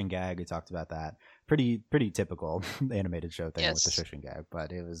shush and gag. We talked about that. Pretty typical animated show thing with the shush and gag,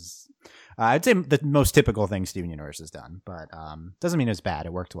 but it was I'd say the most typical thing Steven Universe has done, but doesn't mean it's bad.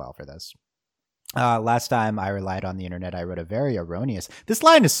 It worked well for this. Last time I relied on the internet, I wrote a very erroneous. This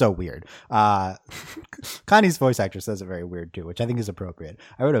line is so weird. Connie's voice actor says it very weird too, which I think is appropriate.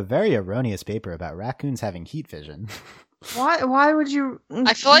 I wrote a very erroneous paper about raccoons having heat vision. Why would you?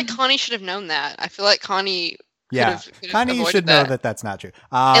 I feel like Connie should have known that. I feel like Connie. Yeah, Connie should know that that's not true.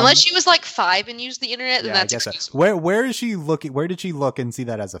 Unless she was like 5 and used the internet, then that's I guess excusable. so. Where is she looking? Where did she look and see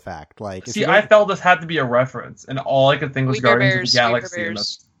that as a fact? Like, See, I felt this had to be a reference, and all I could think was We Bear Guardians Bears, of the We Bear Galaxy. and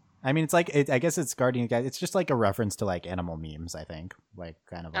Bears. I mean, it's like I guess it's Guardian Guys. It's just like a reference to like animal memes. I think like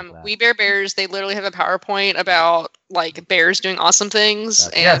kind of like that. We Bear Bears. They literally have a PowerPoint about like bears doing awesome things.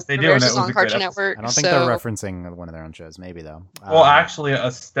 Okay. And Yes, they do, Bears and is it was on a great Cartoon episode. Network. I don't think so... they're referencing one of their own shows. Maybe though. Well, actually,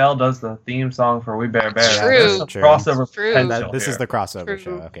 Estelle does the theme song for We Bear Bears. True. There's some True. crossover True. potential this here. is the crossover True.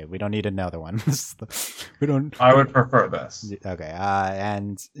 show. Okay, we don't need another one. We don't. I would prefer this. Okay,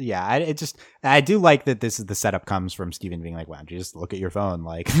 and yeah, I do like that. This is the setup comes from Steven being like, "Why don't you just look at your phone?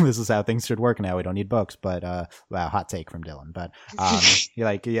 Like this is how things should work now. We don't need books." But wow, hot take from Dylan. But you're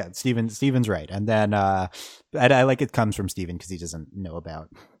like, yeah, Steven's right. And then I like it comes from Steven because he doesn't know about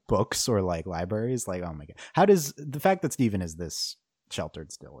books or like libraries. Like, oh my god, how does the fact that Steven is this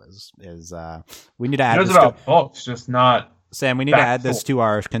sheltered still is we need to He add knows this about books, just not. Sam, we need to add this Factual. to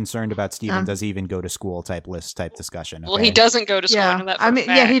our concerned about Steven Um, does he even go to school type discussion. Well, okay? he doesn't go to school. I know that for a yeah,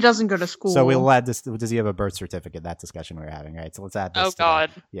 fact. he doesn't go to school. So we'll add this. Does he have a birth certificate? That discussion we were having, right? So let's add this. Oh to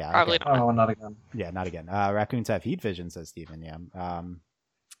God. the- yeah. Probably okay. not. Oh, not again. Yeah, not again. Raccoons have heat vision, says Steven. Yeah.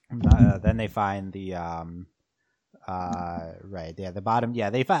 Then they find the right. Yeah, the bottom. Yeah,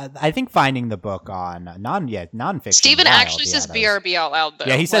 they find. I think finding the book on nonfiction. Steven wild, actually says that is- BRB out loud though.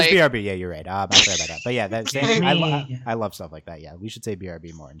 Yeah, he says like, BRB. Yeah, you're right. I'm sorry about that. But yeah, that's Me. I love stuff like that. Yeah, we should say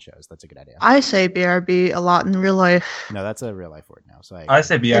BRB more in shows. That's a good idea. I say BRB a lot in real life. No, that's a real life word now. So I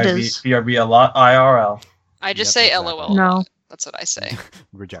say It BRB, is. BRB a lot. IRL. I just Yep, say exactly. LOL. No. That's what I say.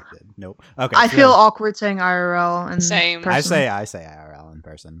 rejected. Nope. Okay. I so feel awkward saying IRL and Same. I say IRL in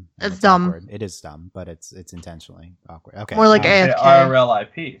person. and It's dumb. awkward. It is dumb, but it's intentionally awkward. Okay. More like um, AFK. IRL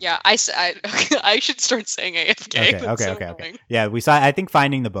IP. Yeah, I should start saying AFK. Okay. Yeah, we saw. I think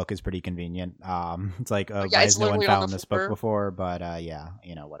finding the book is pretty convenient. It's like, yeah, why it's has no one literally on found the this book floor. before? But yeah,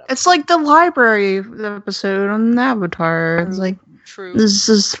 whatever. It's like the library episode on Avatar. It's like True. this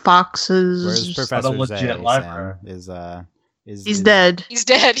is Fox's. Where's Professor legit Zay, library. Sam? He's dead. He's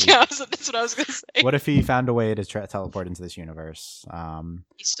dead. Yeah, that's what I was gonna say. What if he found a way to teleport into this universe?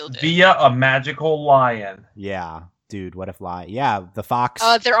 He's still dead. Via a magical lion. Yeah, dude. What if Yeah, the fox.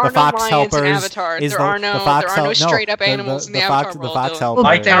 There are the no fox lions helpers in Avatar. is There the- are the no fox there are no straight up animals in the Avatar The world. fox Dylan. helpers.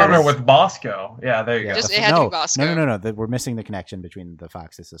 I there counter is. with Bosco. Yeah, there you go. Just- it had to be Bosco. No. We're missing the connection between the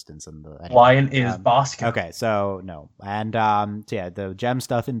fox assistants and the anyway. Lion is Bosco. Okay, so no, and so yeah, the gem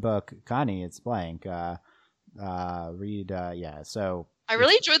stuff in book Connie, it's blank. Read, yeah. So I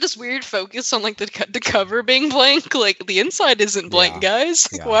really enjoyed this weird focus on like the cover being blank. Like the inside isn't blank, guys.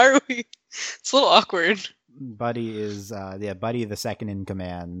 Like, Yeah. why are we? It's a little awkward. Buddy is Buddy the second in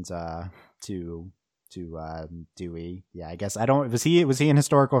command to Dewey. Yeah, I guess I don't. Was he in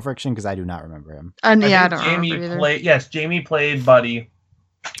historical fiction? Because I do not remember him. And yeah, I think don't remember either. Jamie played Buddy.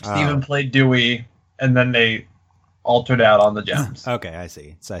 Steven Oh. played Dewey, and then they altered out on the gems. Okay, I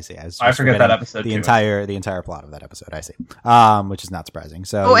see. So I see. I I was forget forgetting that episode. The too. entire plot of that episode. I see. Which is not surprising.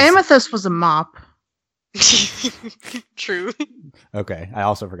 So Oh, Amethyst was a mop. True. okay, I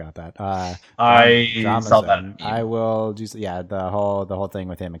also forgot that. I Drama saw Zone. that. I will do. Yeah, the whole thing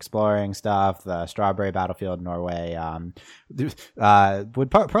with him exploring stuff. The Strawberry Battlefield, Norway. Would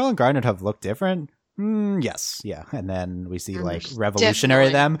Pearl and Garnet have looked different? Yes, yeah. And then we see like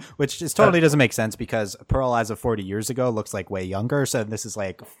revolutionary Definitely. them, which just totally doesn't make sense because Pearl as of 40 years ago looks like way younger. So this is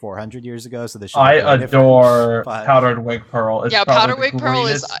like 400 years ago. So this should I look way different. adore but- Powdered Wig Pearl. It's Yeah, probably Powdered the Wig Pearl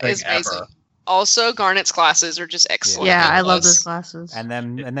is greatest thing amazing. ever. Also, Garnet's glasses are just excellent. Yeah, in I love this. those glasses. And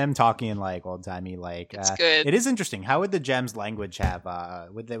them talking in like old timey like. It's good. It is interesting. How would the gems language have?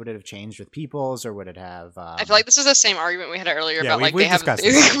 Would it have changed with peoples, or would it have? I feel like this is the same argument we had earlier about like we've they have. discussed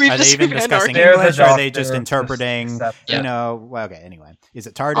this. We've Are they even discussed discussing They're the English, or are they just doctor, interpreting? except- You Yeah. know, well, okay. Anyway, is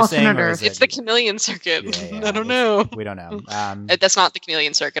it TARDISing Alternate or is Earth. it? It's the chameleon circuit. Yeah, yeah, I don't know. We don't know. That's not the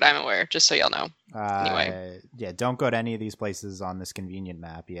chameleon circuit. I'm aware. Just so y'all know. Anyway. Yeah, don't go to any of these places on this convenient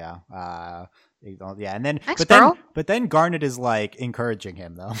map. Yeah. Yeah, and then Thanks, girl. but then Garnet is like encouraging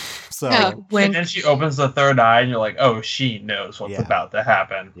him though. So Yeah. And Wink. then she opens the third eye, and you're like, oh, she knows what's Yeah. about to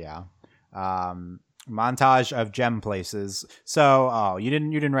happen. yeah. Montage of gem places. So, you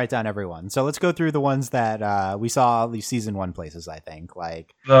didn't write down everyone. So let's go through the ones that we saw at least season 1 places. I think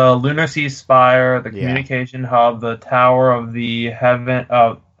like The Lunar Sea Spire, the Yeah. communication hub, the Tower of the Heaven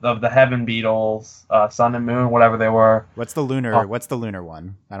of the Heaven Beetles, Sun and Moon, whatever they were. what's the lunar? Oh. What's the lunar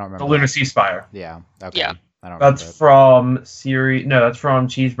one? I don't remember. The Lunar Sea Spire. Yeah. Okay. Yeah. I don't That's remember. from series. No, that's from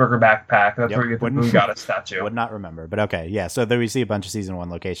Cheeseburger Backpack. That's Yep. where you get the Wouldn't- Moon Goddess statue. Would not remember, but okay, yeah. So there we see a bunch of season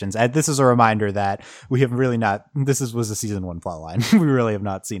 1 locations. And this is a reminder that we have really not. Was a season 1 plotline. We really have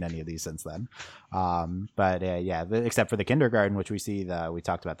not seen any of these since then. But yeah, except for the kindergarten, which we see. We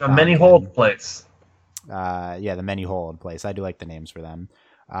talked about The Many Hold place. Yeah, the Many Hold place. I do like the names for them.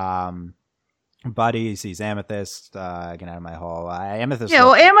 Buddy sees Amethyst. Get out of my hole. Amethyst. Yeah,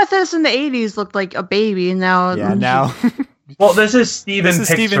 well, Amethyst in the 80s looked like a baby, and now. yeah. Now Well, this is Steven This is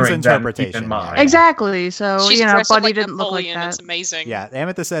Steven's picturing them, interpretation, keep in mind. yeah. Exactly. So, She's you know, dressed up Buddy like didn't look like Napoleon. that. It's amazing. yeah,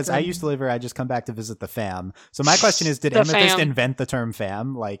 Amethyst says, "I used to live here. I just come back to visit the fam." So my question is, did The Amethyst fam. invent the term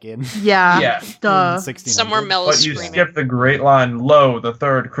 "fam" like in Yeah. Yeah. Duh. 1600? Somewhere Mel But is you screaming. skip the great line, "Lo, the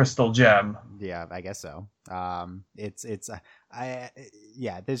third crystal gem." Yeah, I guess so.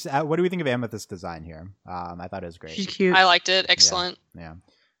 Yeah. There's. What do we think of Amethyst's design here? I thought it was great. She's cute. I liked it. Excellent. Yeah.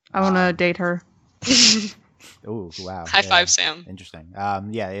 I want to date her. Ooh, wow. High yeah. five, Sam. Interesting.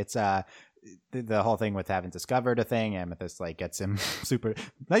 Yeah, it's the whole thing with having discovered a thing. Amethyst like gets him super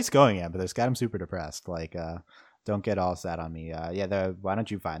nice going. Amethyst got him super depressed. Like, don't get all sad on me. Yeah. Why don't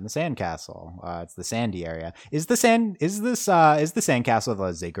you find the sandcastle? It's the sandy area. Is the sandcastle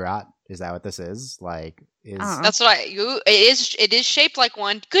the ziggurat? Is that what this is? Like, is That's what it is shaped like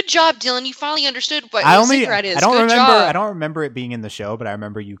one. Good job, Dylan. You finally understood what I ziggurat is. I don't Good remember. job. I don't remember it being in the show, but I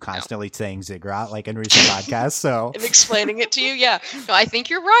remember you constantly saying ziggurat like in recent podcasts. So And explaining it to you. Yeah. No, I think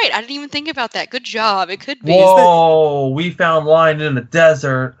you're right. I didn't even think about that. Good job. It could be. Whoa, we found lion in the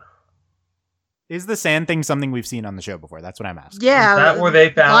desert. is the sand thing something we've seen on the show before? That's what I'm asking. Yeah. Is that where they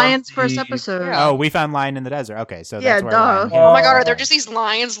found Lion's the- first episode. Yeah. Oh, we found lion in the desert. Okay, so Yeah, that's where duh. lion came Oh my from. god, are there just these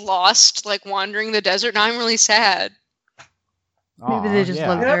lions lost, like wandering the desert? Now I'm really sad. Maybe they just yeah.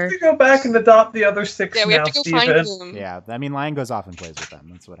 live We there. have to go back and adopt the other 6 Yeah, we now, have to go Steven. find them. Yeah, I mean, lion goes off and plays with them.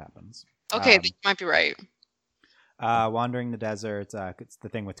 That's what happens. Okay, you might be right. Wandering the desert. It's the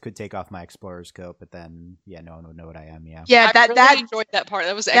thing with could take off my explorer's coat, but then no one would know what I am. Yeah. Yeah, I really enjoyed that part.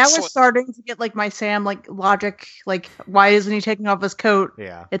 That was that excellent. was starting to get like my Sam like logic. Like, why isn't he taking off his coat?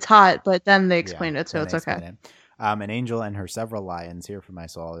 Yeah. It's hot, but then they Yeah, explained it, so then it's they okay. explain it. An angel and her several lions here for my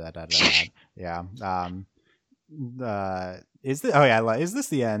soul. Yeah. Is this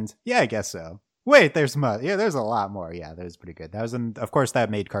the end? Yeah, I guess so. Wait, there's much. Yeah, there's a lot more. Yeah, that was pretty good. That was, of course,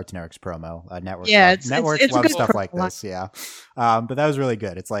 that made Cartoon Network's promo. Network. Yeah, Networks it's a love good stuff like promo. this. Yeah, but that was really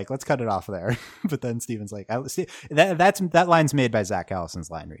good. It's like let's cut it off there. But then Steven's like, see, that line's made by Zach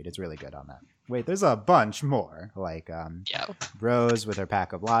Allison's line read. It's really good on that. Wait, there's a bunch more. Like, Yeah. Rose with her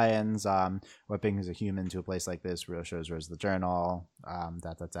pack of lions. What brings a human to a place like this? Rose shows Rose the journal.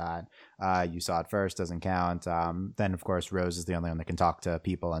 You saw it first, doesn't count. Then of course Rose is the only one that can talk to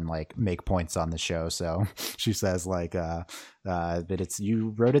people and like make points on the show. So she says like, that it's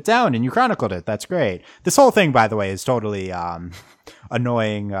you wrote it down and you chronicled it. That's great. This whole thing, by the way, is totally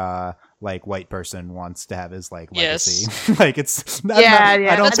annoying. Like white person wants to have his like legacy. Yes. Like it's Yeah,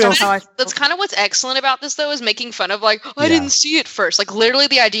 I don't that's feel how I feel. That's kind of what's excellent about this, though, is making fun of like, I Yeah. didn't see it first. Like literally,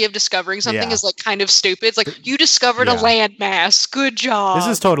 the idea of discovering something Yeah. is like kind of stupid. It's like you discovered a Yeah. landmass. Good job. This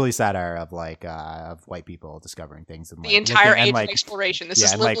is totally satire of like of white people discovering things and the like, entire looking- and, age like, of exploration. This yeah,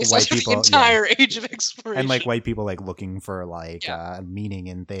 is and, like, literally white supposed to be people- the entire age of exploration. and like white people like looking for like Yeah. meaning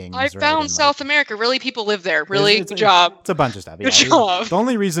in things. I right? found And, like, South America. Really, people live there. Really, it's- good job. It's a bunch of stuff. Good Yeah. job. The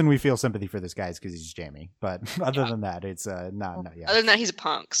only reason we feel sympathy for this guy is because he's Jamie. But other than that, it's no. Yeah. Other than that, he's a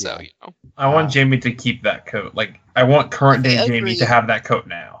punk. So Yeah. you know. I want Jamie to keep that coat. Like, I want current day I Jamie agree. to have that coat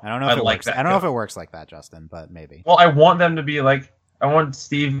now. I don't know if it like works. that I don't know if coat. it works like that, Justin, but maybe. Well, I want them to be like, I want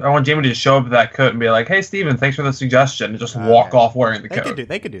Jamie to just show up with that coat and be like, "Hey, Steven, thanks for the suggestion," and just walk Okay. off wearing the They coat.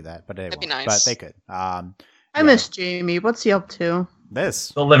 could do that, but they That'd be won't. nice. But they could. I miss Jamie. What's he up to? This,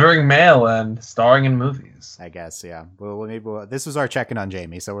 delivering mail and starring in movies. I guess, yeah. Well, this was our check-in on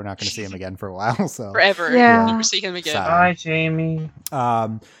Jamie, so we're not going to see him again for a while. So Forever. Yeah. Never see him again. Sorry. Hi, Jamie.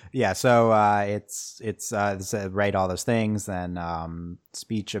 Yeah, so it's write all those things, then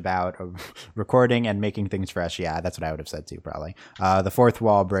speech about recording and making things fresh. Yeah, that's what I would have said too, probably. The fourth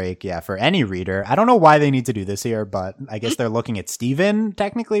wall break, yeah, for any reader. I don't know why they need to do this here, but I guess they're looking at Steven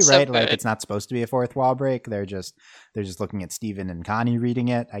technically, So right? Like good. it's not supposed to be a fourth wall break. They're just looking at Steven and Connie reading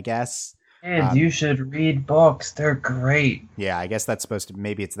it, I guess. Kids, you should read books. They're great. Yeah, I guess that's supposed to.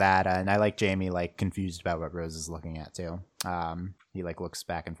 Maybe it's that, and I like Jamie like confused about what Rose is looking at too. He like looks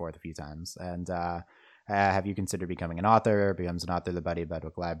back and forth a few times. And have you considered becoming an author? Becomes an author of the Buddy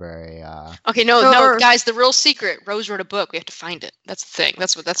Bedwick Library. Okay, no, So- guys. The real secret: Rose wrote a book. We have to find it. That's the thing.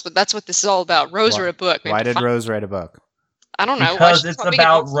 That's what this is all about. Rose Why- wrote a book. We have Why to did find- Rose write a book? I don't know. Because Why it's should we get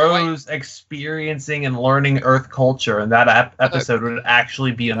about books? Why- Rose experiencing and learning Earth culture, and that episode would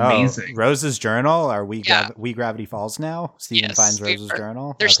actually be amazing. Oh, Rose's journal. Are we Yeah. we Gravity Falls now? Steven Yes, finds we Rose's are.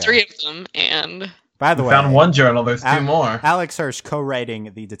 journal. There's Okay. 3 of them, and By the We way, found one journal. There's Al- two more. Alex Hirsch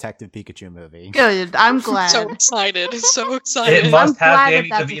co-writing the Detective Pikachu movie. Good. I'm glad. so excited, so excited. It must I'm have glad Danny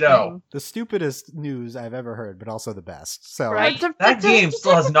that that's a DeVito. thing. The stupidest news I've ever heard, but also the best. So Right. That game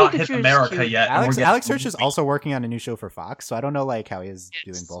still has not hit Pikachu is America cute. yet. and Alex we're getting- Hirsch is also working on a new show for Fox, so I don't know like how he is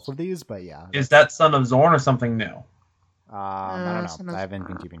Yes. doing both of these, but yeah. Is that Son of Zorn or something new? I don't Son know. of I haven't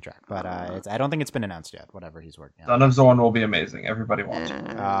been Zorn. keeping track, but I don't think it's been announced yet. Whatever he's working on. Son of Zorn will be amazing. Everybody wants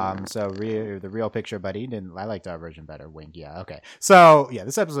it. So the real picture, buddy. I liked our version better. Wink. Yeah. Okay. So yeah,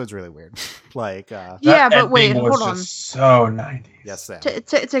 this episode's really weird. like, Yeah, That but wait, ending was hold on. just so 90s. yes, Sam.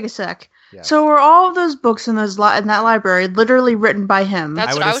 Take a sec. Yeah. So were all of those books in in that library literally written by him?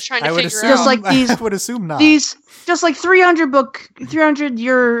 That's what I was trying to would figure assume, out. Just like these- I would assume not. These just like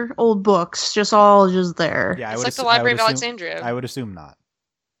 300-year-old books, just all just there. Yeah, I It's would like the assu- I Library would of assume- Alexandria. I would assume not.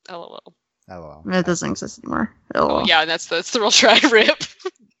 LOL. LOL. It doesn't exist anymore. Oh, yeah, that's the real try rip.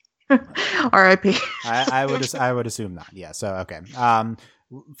 R.I.P. I would assume not. Yeah. So okay.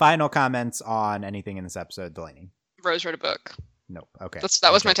 Final comments on anything in this episode, Delaney. Rose wrote a book. Nope. Okay.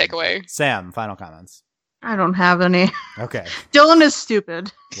 That was my Okay. takeaway. Sam, final comments. I don't have any. Okay. Dylan is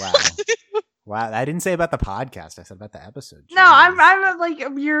stupid. Wow. Wow. I didn't say about the podcast. I said about the episode. No, Jeez. I'm like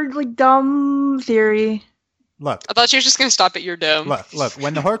your like dumb theory. Look. I thought you were just gonna stop at your dumb. Look.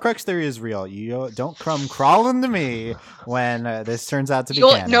 When the Horcrux theory is real, you don't come crawling to me when this turns out to be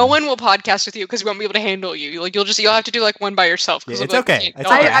canon. No one will podcast with you because we won't be able to handle you. Like you'll have to do like one by yourself. 'cause Yeah, we'll it's be like, okay. "You It's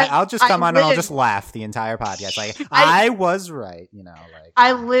can't okay. go." I'll just come on and I'll live- just laugh the entire podcast. Like I- I was right. You know. Like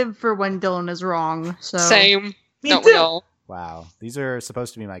I live for when Dylan is wrong. So Same. Me Don't too. we all? wow. These are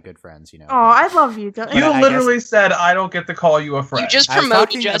supposed to be my good friends. You know. Oh, I love you, Dylan. You I guess- literally said I don't get to call you a friend. You just I was promoted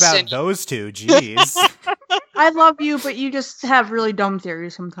talking Justin. about those two. Jeez. I love you, but you just have really dumb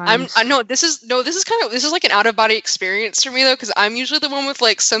theories sometimes. I know this is like an out of body experience for me though because I'm usually the one with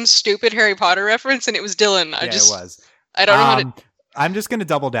like some stupid Harry Potter reference and it was Dylan. Yeah, it was. I don't know how to I'm just gonna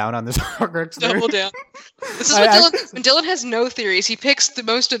double down on this Horcrux theory. double down. This is I- when Dylan has no theories. He picks the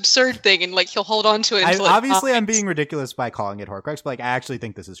most absurd thing and like he'll hold on to it. Until Obviously, I'm dies. being ridiculous by calling it Horcrux, but like I actually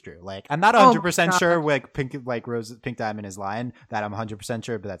think this is true. Like I'm not Oh 100% my sure. Like Pink Diamond is lying. That I'm 100%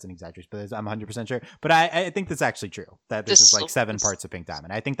 sure, but that's an exaggeration. But I'm 100% sure. But I think that's actually true. That this is like 7 parts of Pink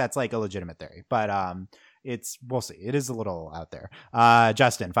Diamond. I think that's like a legitimate theory. But we'll see. It is a little out there.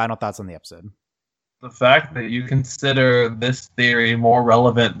 Justin, final thoughts on the episode. The fact that you consider this theory more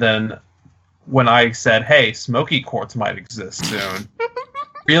relevant than when I said, hey, smoky quartz might exist soon,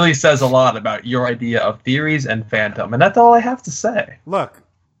 really says a lot about your idea of theories and fandom. And that's all I have to say. Look,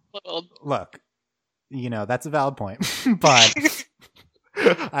 you know, that's a valid point, but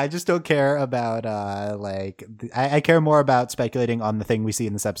I just don't care about I care more about speculating on the thing we see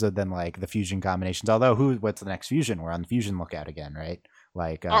in this episode than like the fusion combinations. Although what's the next fusion? We're on the fusion lookout again, right?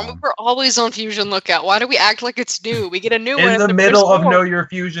 Like We're always on Fusion Lookout. Why do we act like it's new? We get a new one. In the after middle there's of more. Know Your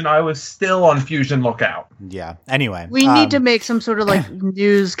Fusion, I was still on Fusion Lookout. yeah. Anyway, we need to make some sort of like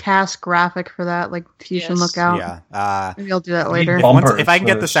newscast graphic for that, like Fusion Yes. Lookout. yeah. Maybe I'll do that We need later. bump- If I can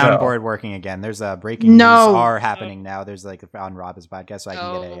for get the the show. soundboard working again, there's a breaking No. news are happening now. There's like on Rob's podcast, so I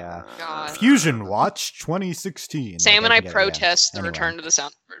can get a God. Fusion Watch 2016. Sam and Like, I can get it, yeah. protest the Anyway. return to the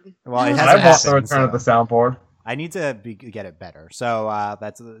soundboard. Well, it I hasn't I want the happened, return of the so- soundboard. I need to get it better. So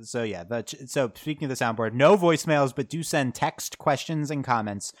so speaking of the soundboard, no voicemails, but do send text questions and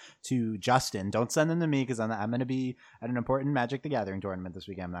comments to Justin. Don't send them to me because I'm going to be at an important Magic the Gathering tournament this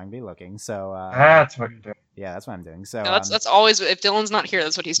weekend. I'm not going to be looking. So That's what you're doing. yeah, that's what I'm doing. So No, that's always if Dylan's not here,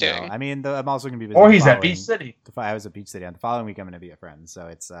 that's what he's doing. I mean, I'm also going to be busy Or the he's at following- Beach City. I was at Beach City. On the following week, I'm going to be at Friends. So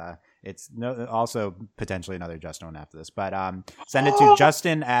it's It's also potentially another Justin one after this, but send it to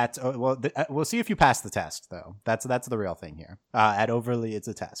Justin at we'll see if you pass the test though. That's the real thing here. At Overly, it's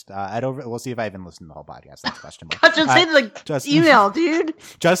a test. We'll see if I even listened to the whole podcast. That's questionable. Just say the email, dude.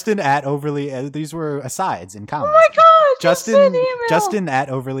 Justin at Overly. These were asides in comments. Oh my god, Justin at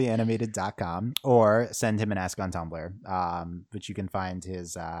overlyanimated.com, or send him an ask on Tumblr, which you can find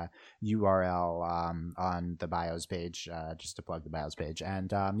his URL on the bios page, just to plug the bios page,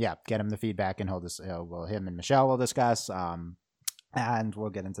 and get him the feedback, and him and Michelle will discuss, and we'll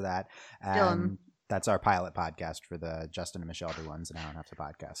get into that. And that's our pilot podcast for the Justin and Michelle do ones, and I don't have to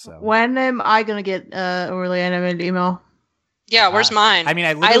podcast. So when am I gonna get Overly Animated email? Yeah, where's mine? I mean,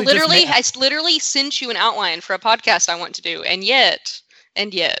 I literally sent you an outline for a podcast I want to do, and yet.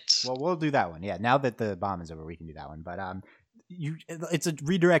 Well, we'll do that one. Yeah, now that the bomb is over, we can do that one. But it's a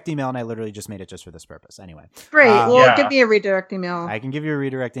redirect email, and I literally just made it just for this purpose. Anyway, great. Give me a redirect email. I can give you a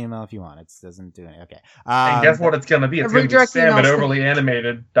redirect email if you want. It doesn't do anything. Okay. And guess what it's going to be? It's going to be Sam at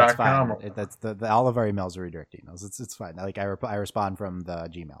overlyanimated.com. That's all of our emails are redirect emails. It's fine. Like I respond from the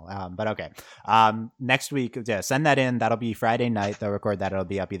Gmail. But okay. Next week, send that in. That'll be Friday night. They'll record that. It'll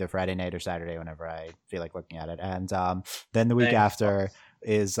be up either Friday night or Saturday whenever I feel like looking at it. And then the week after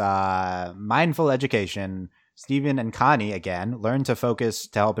is Mindful Education. Steven and Connie, again, learn to focus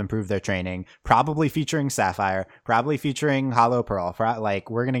to help improve their training, probably featuring Sapphire, probably featuring Hollow Pearl.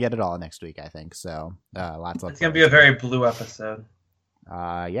 We're going to get it all next week, I think. So lots of. It's going to be a very blue episode.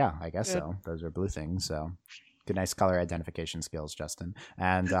 Yeah, I guess so. Those are blue things. So good, nice color identification skills, Justin.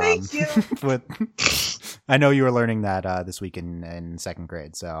 And thank you. I know you were learning that this week in second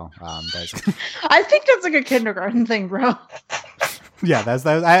grade. So I think that's like a kindergarten thing, bro. Yeah, that's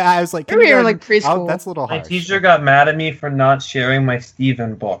I was like, maybe you're like preschool. That's a little harsh. My teacher got mad at me for not sharing my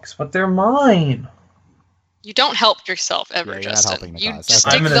Steven books, but they're mine. You don't help yourself ever, you're Justin. Not helping the you cause. just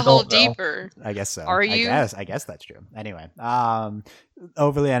Okay. dig the hole deeper. I guess so. Are you? I guess that's true. Anyway,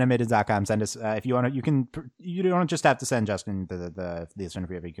 overlyanimated.com. Send us if you want to. You don't just have to send Justin this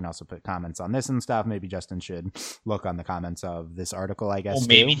interview. You can also put comments on this and stuff. Maybe Justin should look on the comments of this article. I guess. Well,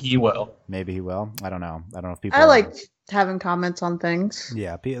 maybe he will. Maybe he will. I don't know. I don't know if people. I like having comments on things.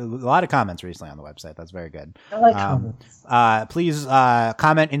 Yeah, a lot of comments recently on the website. That's very good. I like comments. Please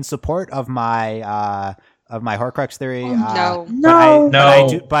comment in support of my Horcrux theory.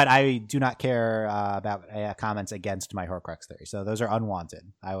 But I do not care about comments against my Horcrux theory. So those are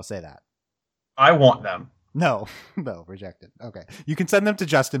unwanted. I will say that. I want them. No, rejected. Okay. You can send them to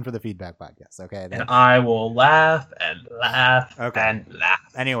Justin for the feedback podcast. Okay. And I will laugh and laugh and laugh.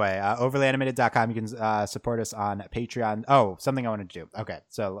 Anyway, overlyanimated.com. You can support us on Patreon. Oh, something I wanted to do. Okay.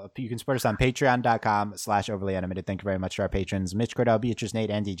 So you can support us on patreon.com/overlyanimated. Thank you very much to our patrons: Mitch Cordell, Beatrice, Nate,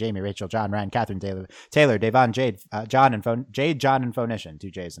 Andy, Jamie, Rachel, John, Ryan, Catherine, Taylor, Devon, Jade, John, and Phonician. 2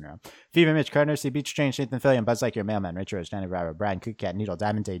 J's in a row. Fever, Mitch, Kerner, C. Beach Change, Nathan Fillion, Buzz Like Your Mailman, Rich Rose, Danny Robert, Brian, Cookcat, Needle,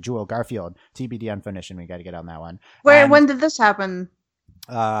 Diamond Day, Jewel, Garfield, TBD on Phonician. We got to get on that one. When did this happen?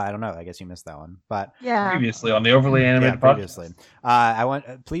 I don't know. I guess you missed that one, but previously on the Overly Animated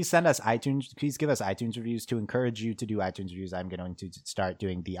podcast. Please send us iTunes. Please give us iTunes reviews to encourage you to do iTunes reviews. I'm going to start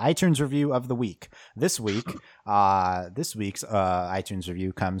doing the iTunes review of the week this week. This week's iTunes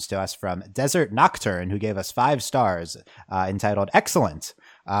review comes to us from Desert Nocturne, who gave us 5 stars, entitled "Excellent."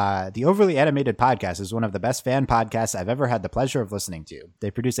 The Overly Animated podcast is one of the best fan podcasts I've ever had the pleasure of listening to.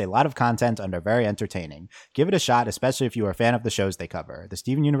 They produce a lot of content and are very entertaining. Give it a shot, especially if you are a fan of the shows they cover. The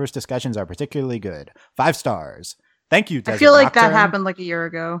Steven Universe discussions are particularly good. 5 stars. Thank you, Desert I feel like Nocturne. that happened like a year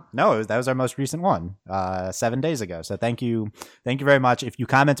ago. No, that was our most recent one, 7 days ago. So thank you very much. If you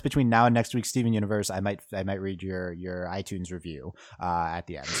comment between now and next week's Steven Universe, I might read your iTunes review at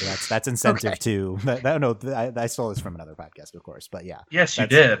the end. So that's incentive to. No, I stole this from another podcast, of course. But yeah, yes, you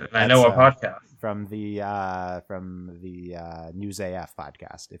did. And I know a podcast from the News AF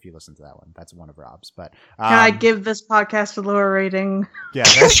podcast. If you listen to that one, that's one of Rob's. But can I give this podcast a lower rating? Yeah,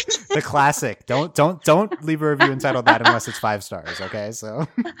 that's the classic. Don't leave a review entitled that unless it's 5 stars. Okay, so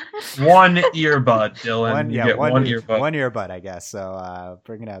 1 earbud, Dylan. You get one earbud. 1 earbud, I guess. So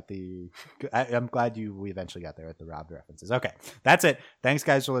bringing out I'm glad we eventually got there with the Rob references. Okay, that's it. Thanks,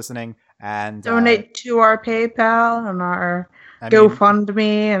 guys, for listening. And donate to our PayPal and our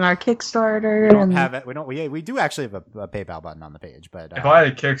GoFundMe and our Kickstarter. We do actually have a PayPal button on the page, but if I had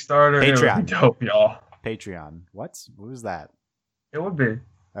a Kickstarter, Patreon. it would be dope, y'all. Patreon. What was that? It would be.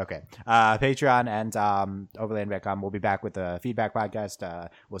 Okay. Patreon and Overland.com. We'll be back with the feedback podcast.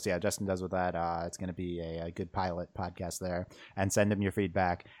 We'll see how Justin does with that. It's going to be a good pilot podcast there. And send him your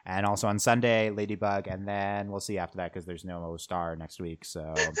feedback. And also on Sunday, Ladybug. And then we'll see after that because there's no Star next week.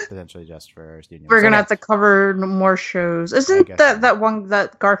 So potentially just for Student We're Universe. gonna Okay. have to cover more shows. Isn't guess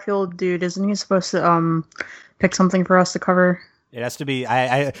that Garfield dude? Isn't he supposed to pick something for us to cover? It has to be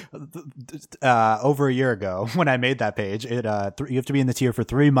over a year ago when I made that page. You have to be in the tier for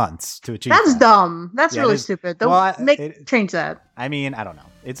 3 months to achieve. That's that. dumb. That's Yeah, it really is. stupid. Don't Well, change that. I mean, I don't know.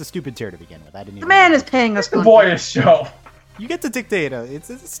 It's a stupid tier to begin with. I didn't. The even man know. is paying us. The money. boyish show. You get to dictate. It's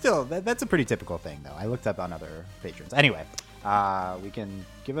still that's a pretty typical thing though. I looked up on other patrons. Anyway, we can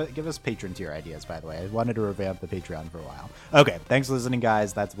give us patron tier ideas. By the way, I wanted to revamp the Patreon for a while. Okay, thanks for listening,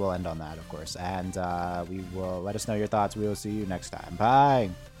 guys. We'll end on that, of course, and we will let us know your thoughts. We will see you next time. Bye.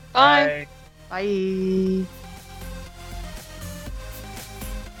 Bye. Bye.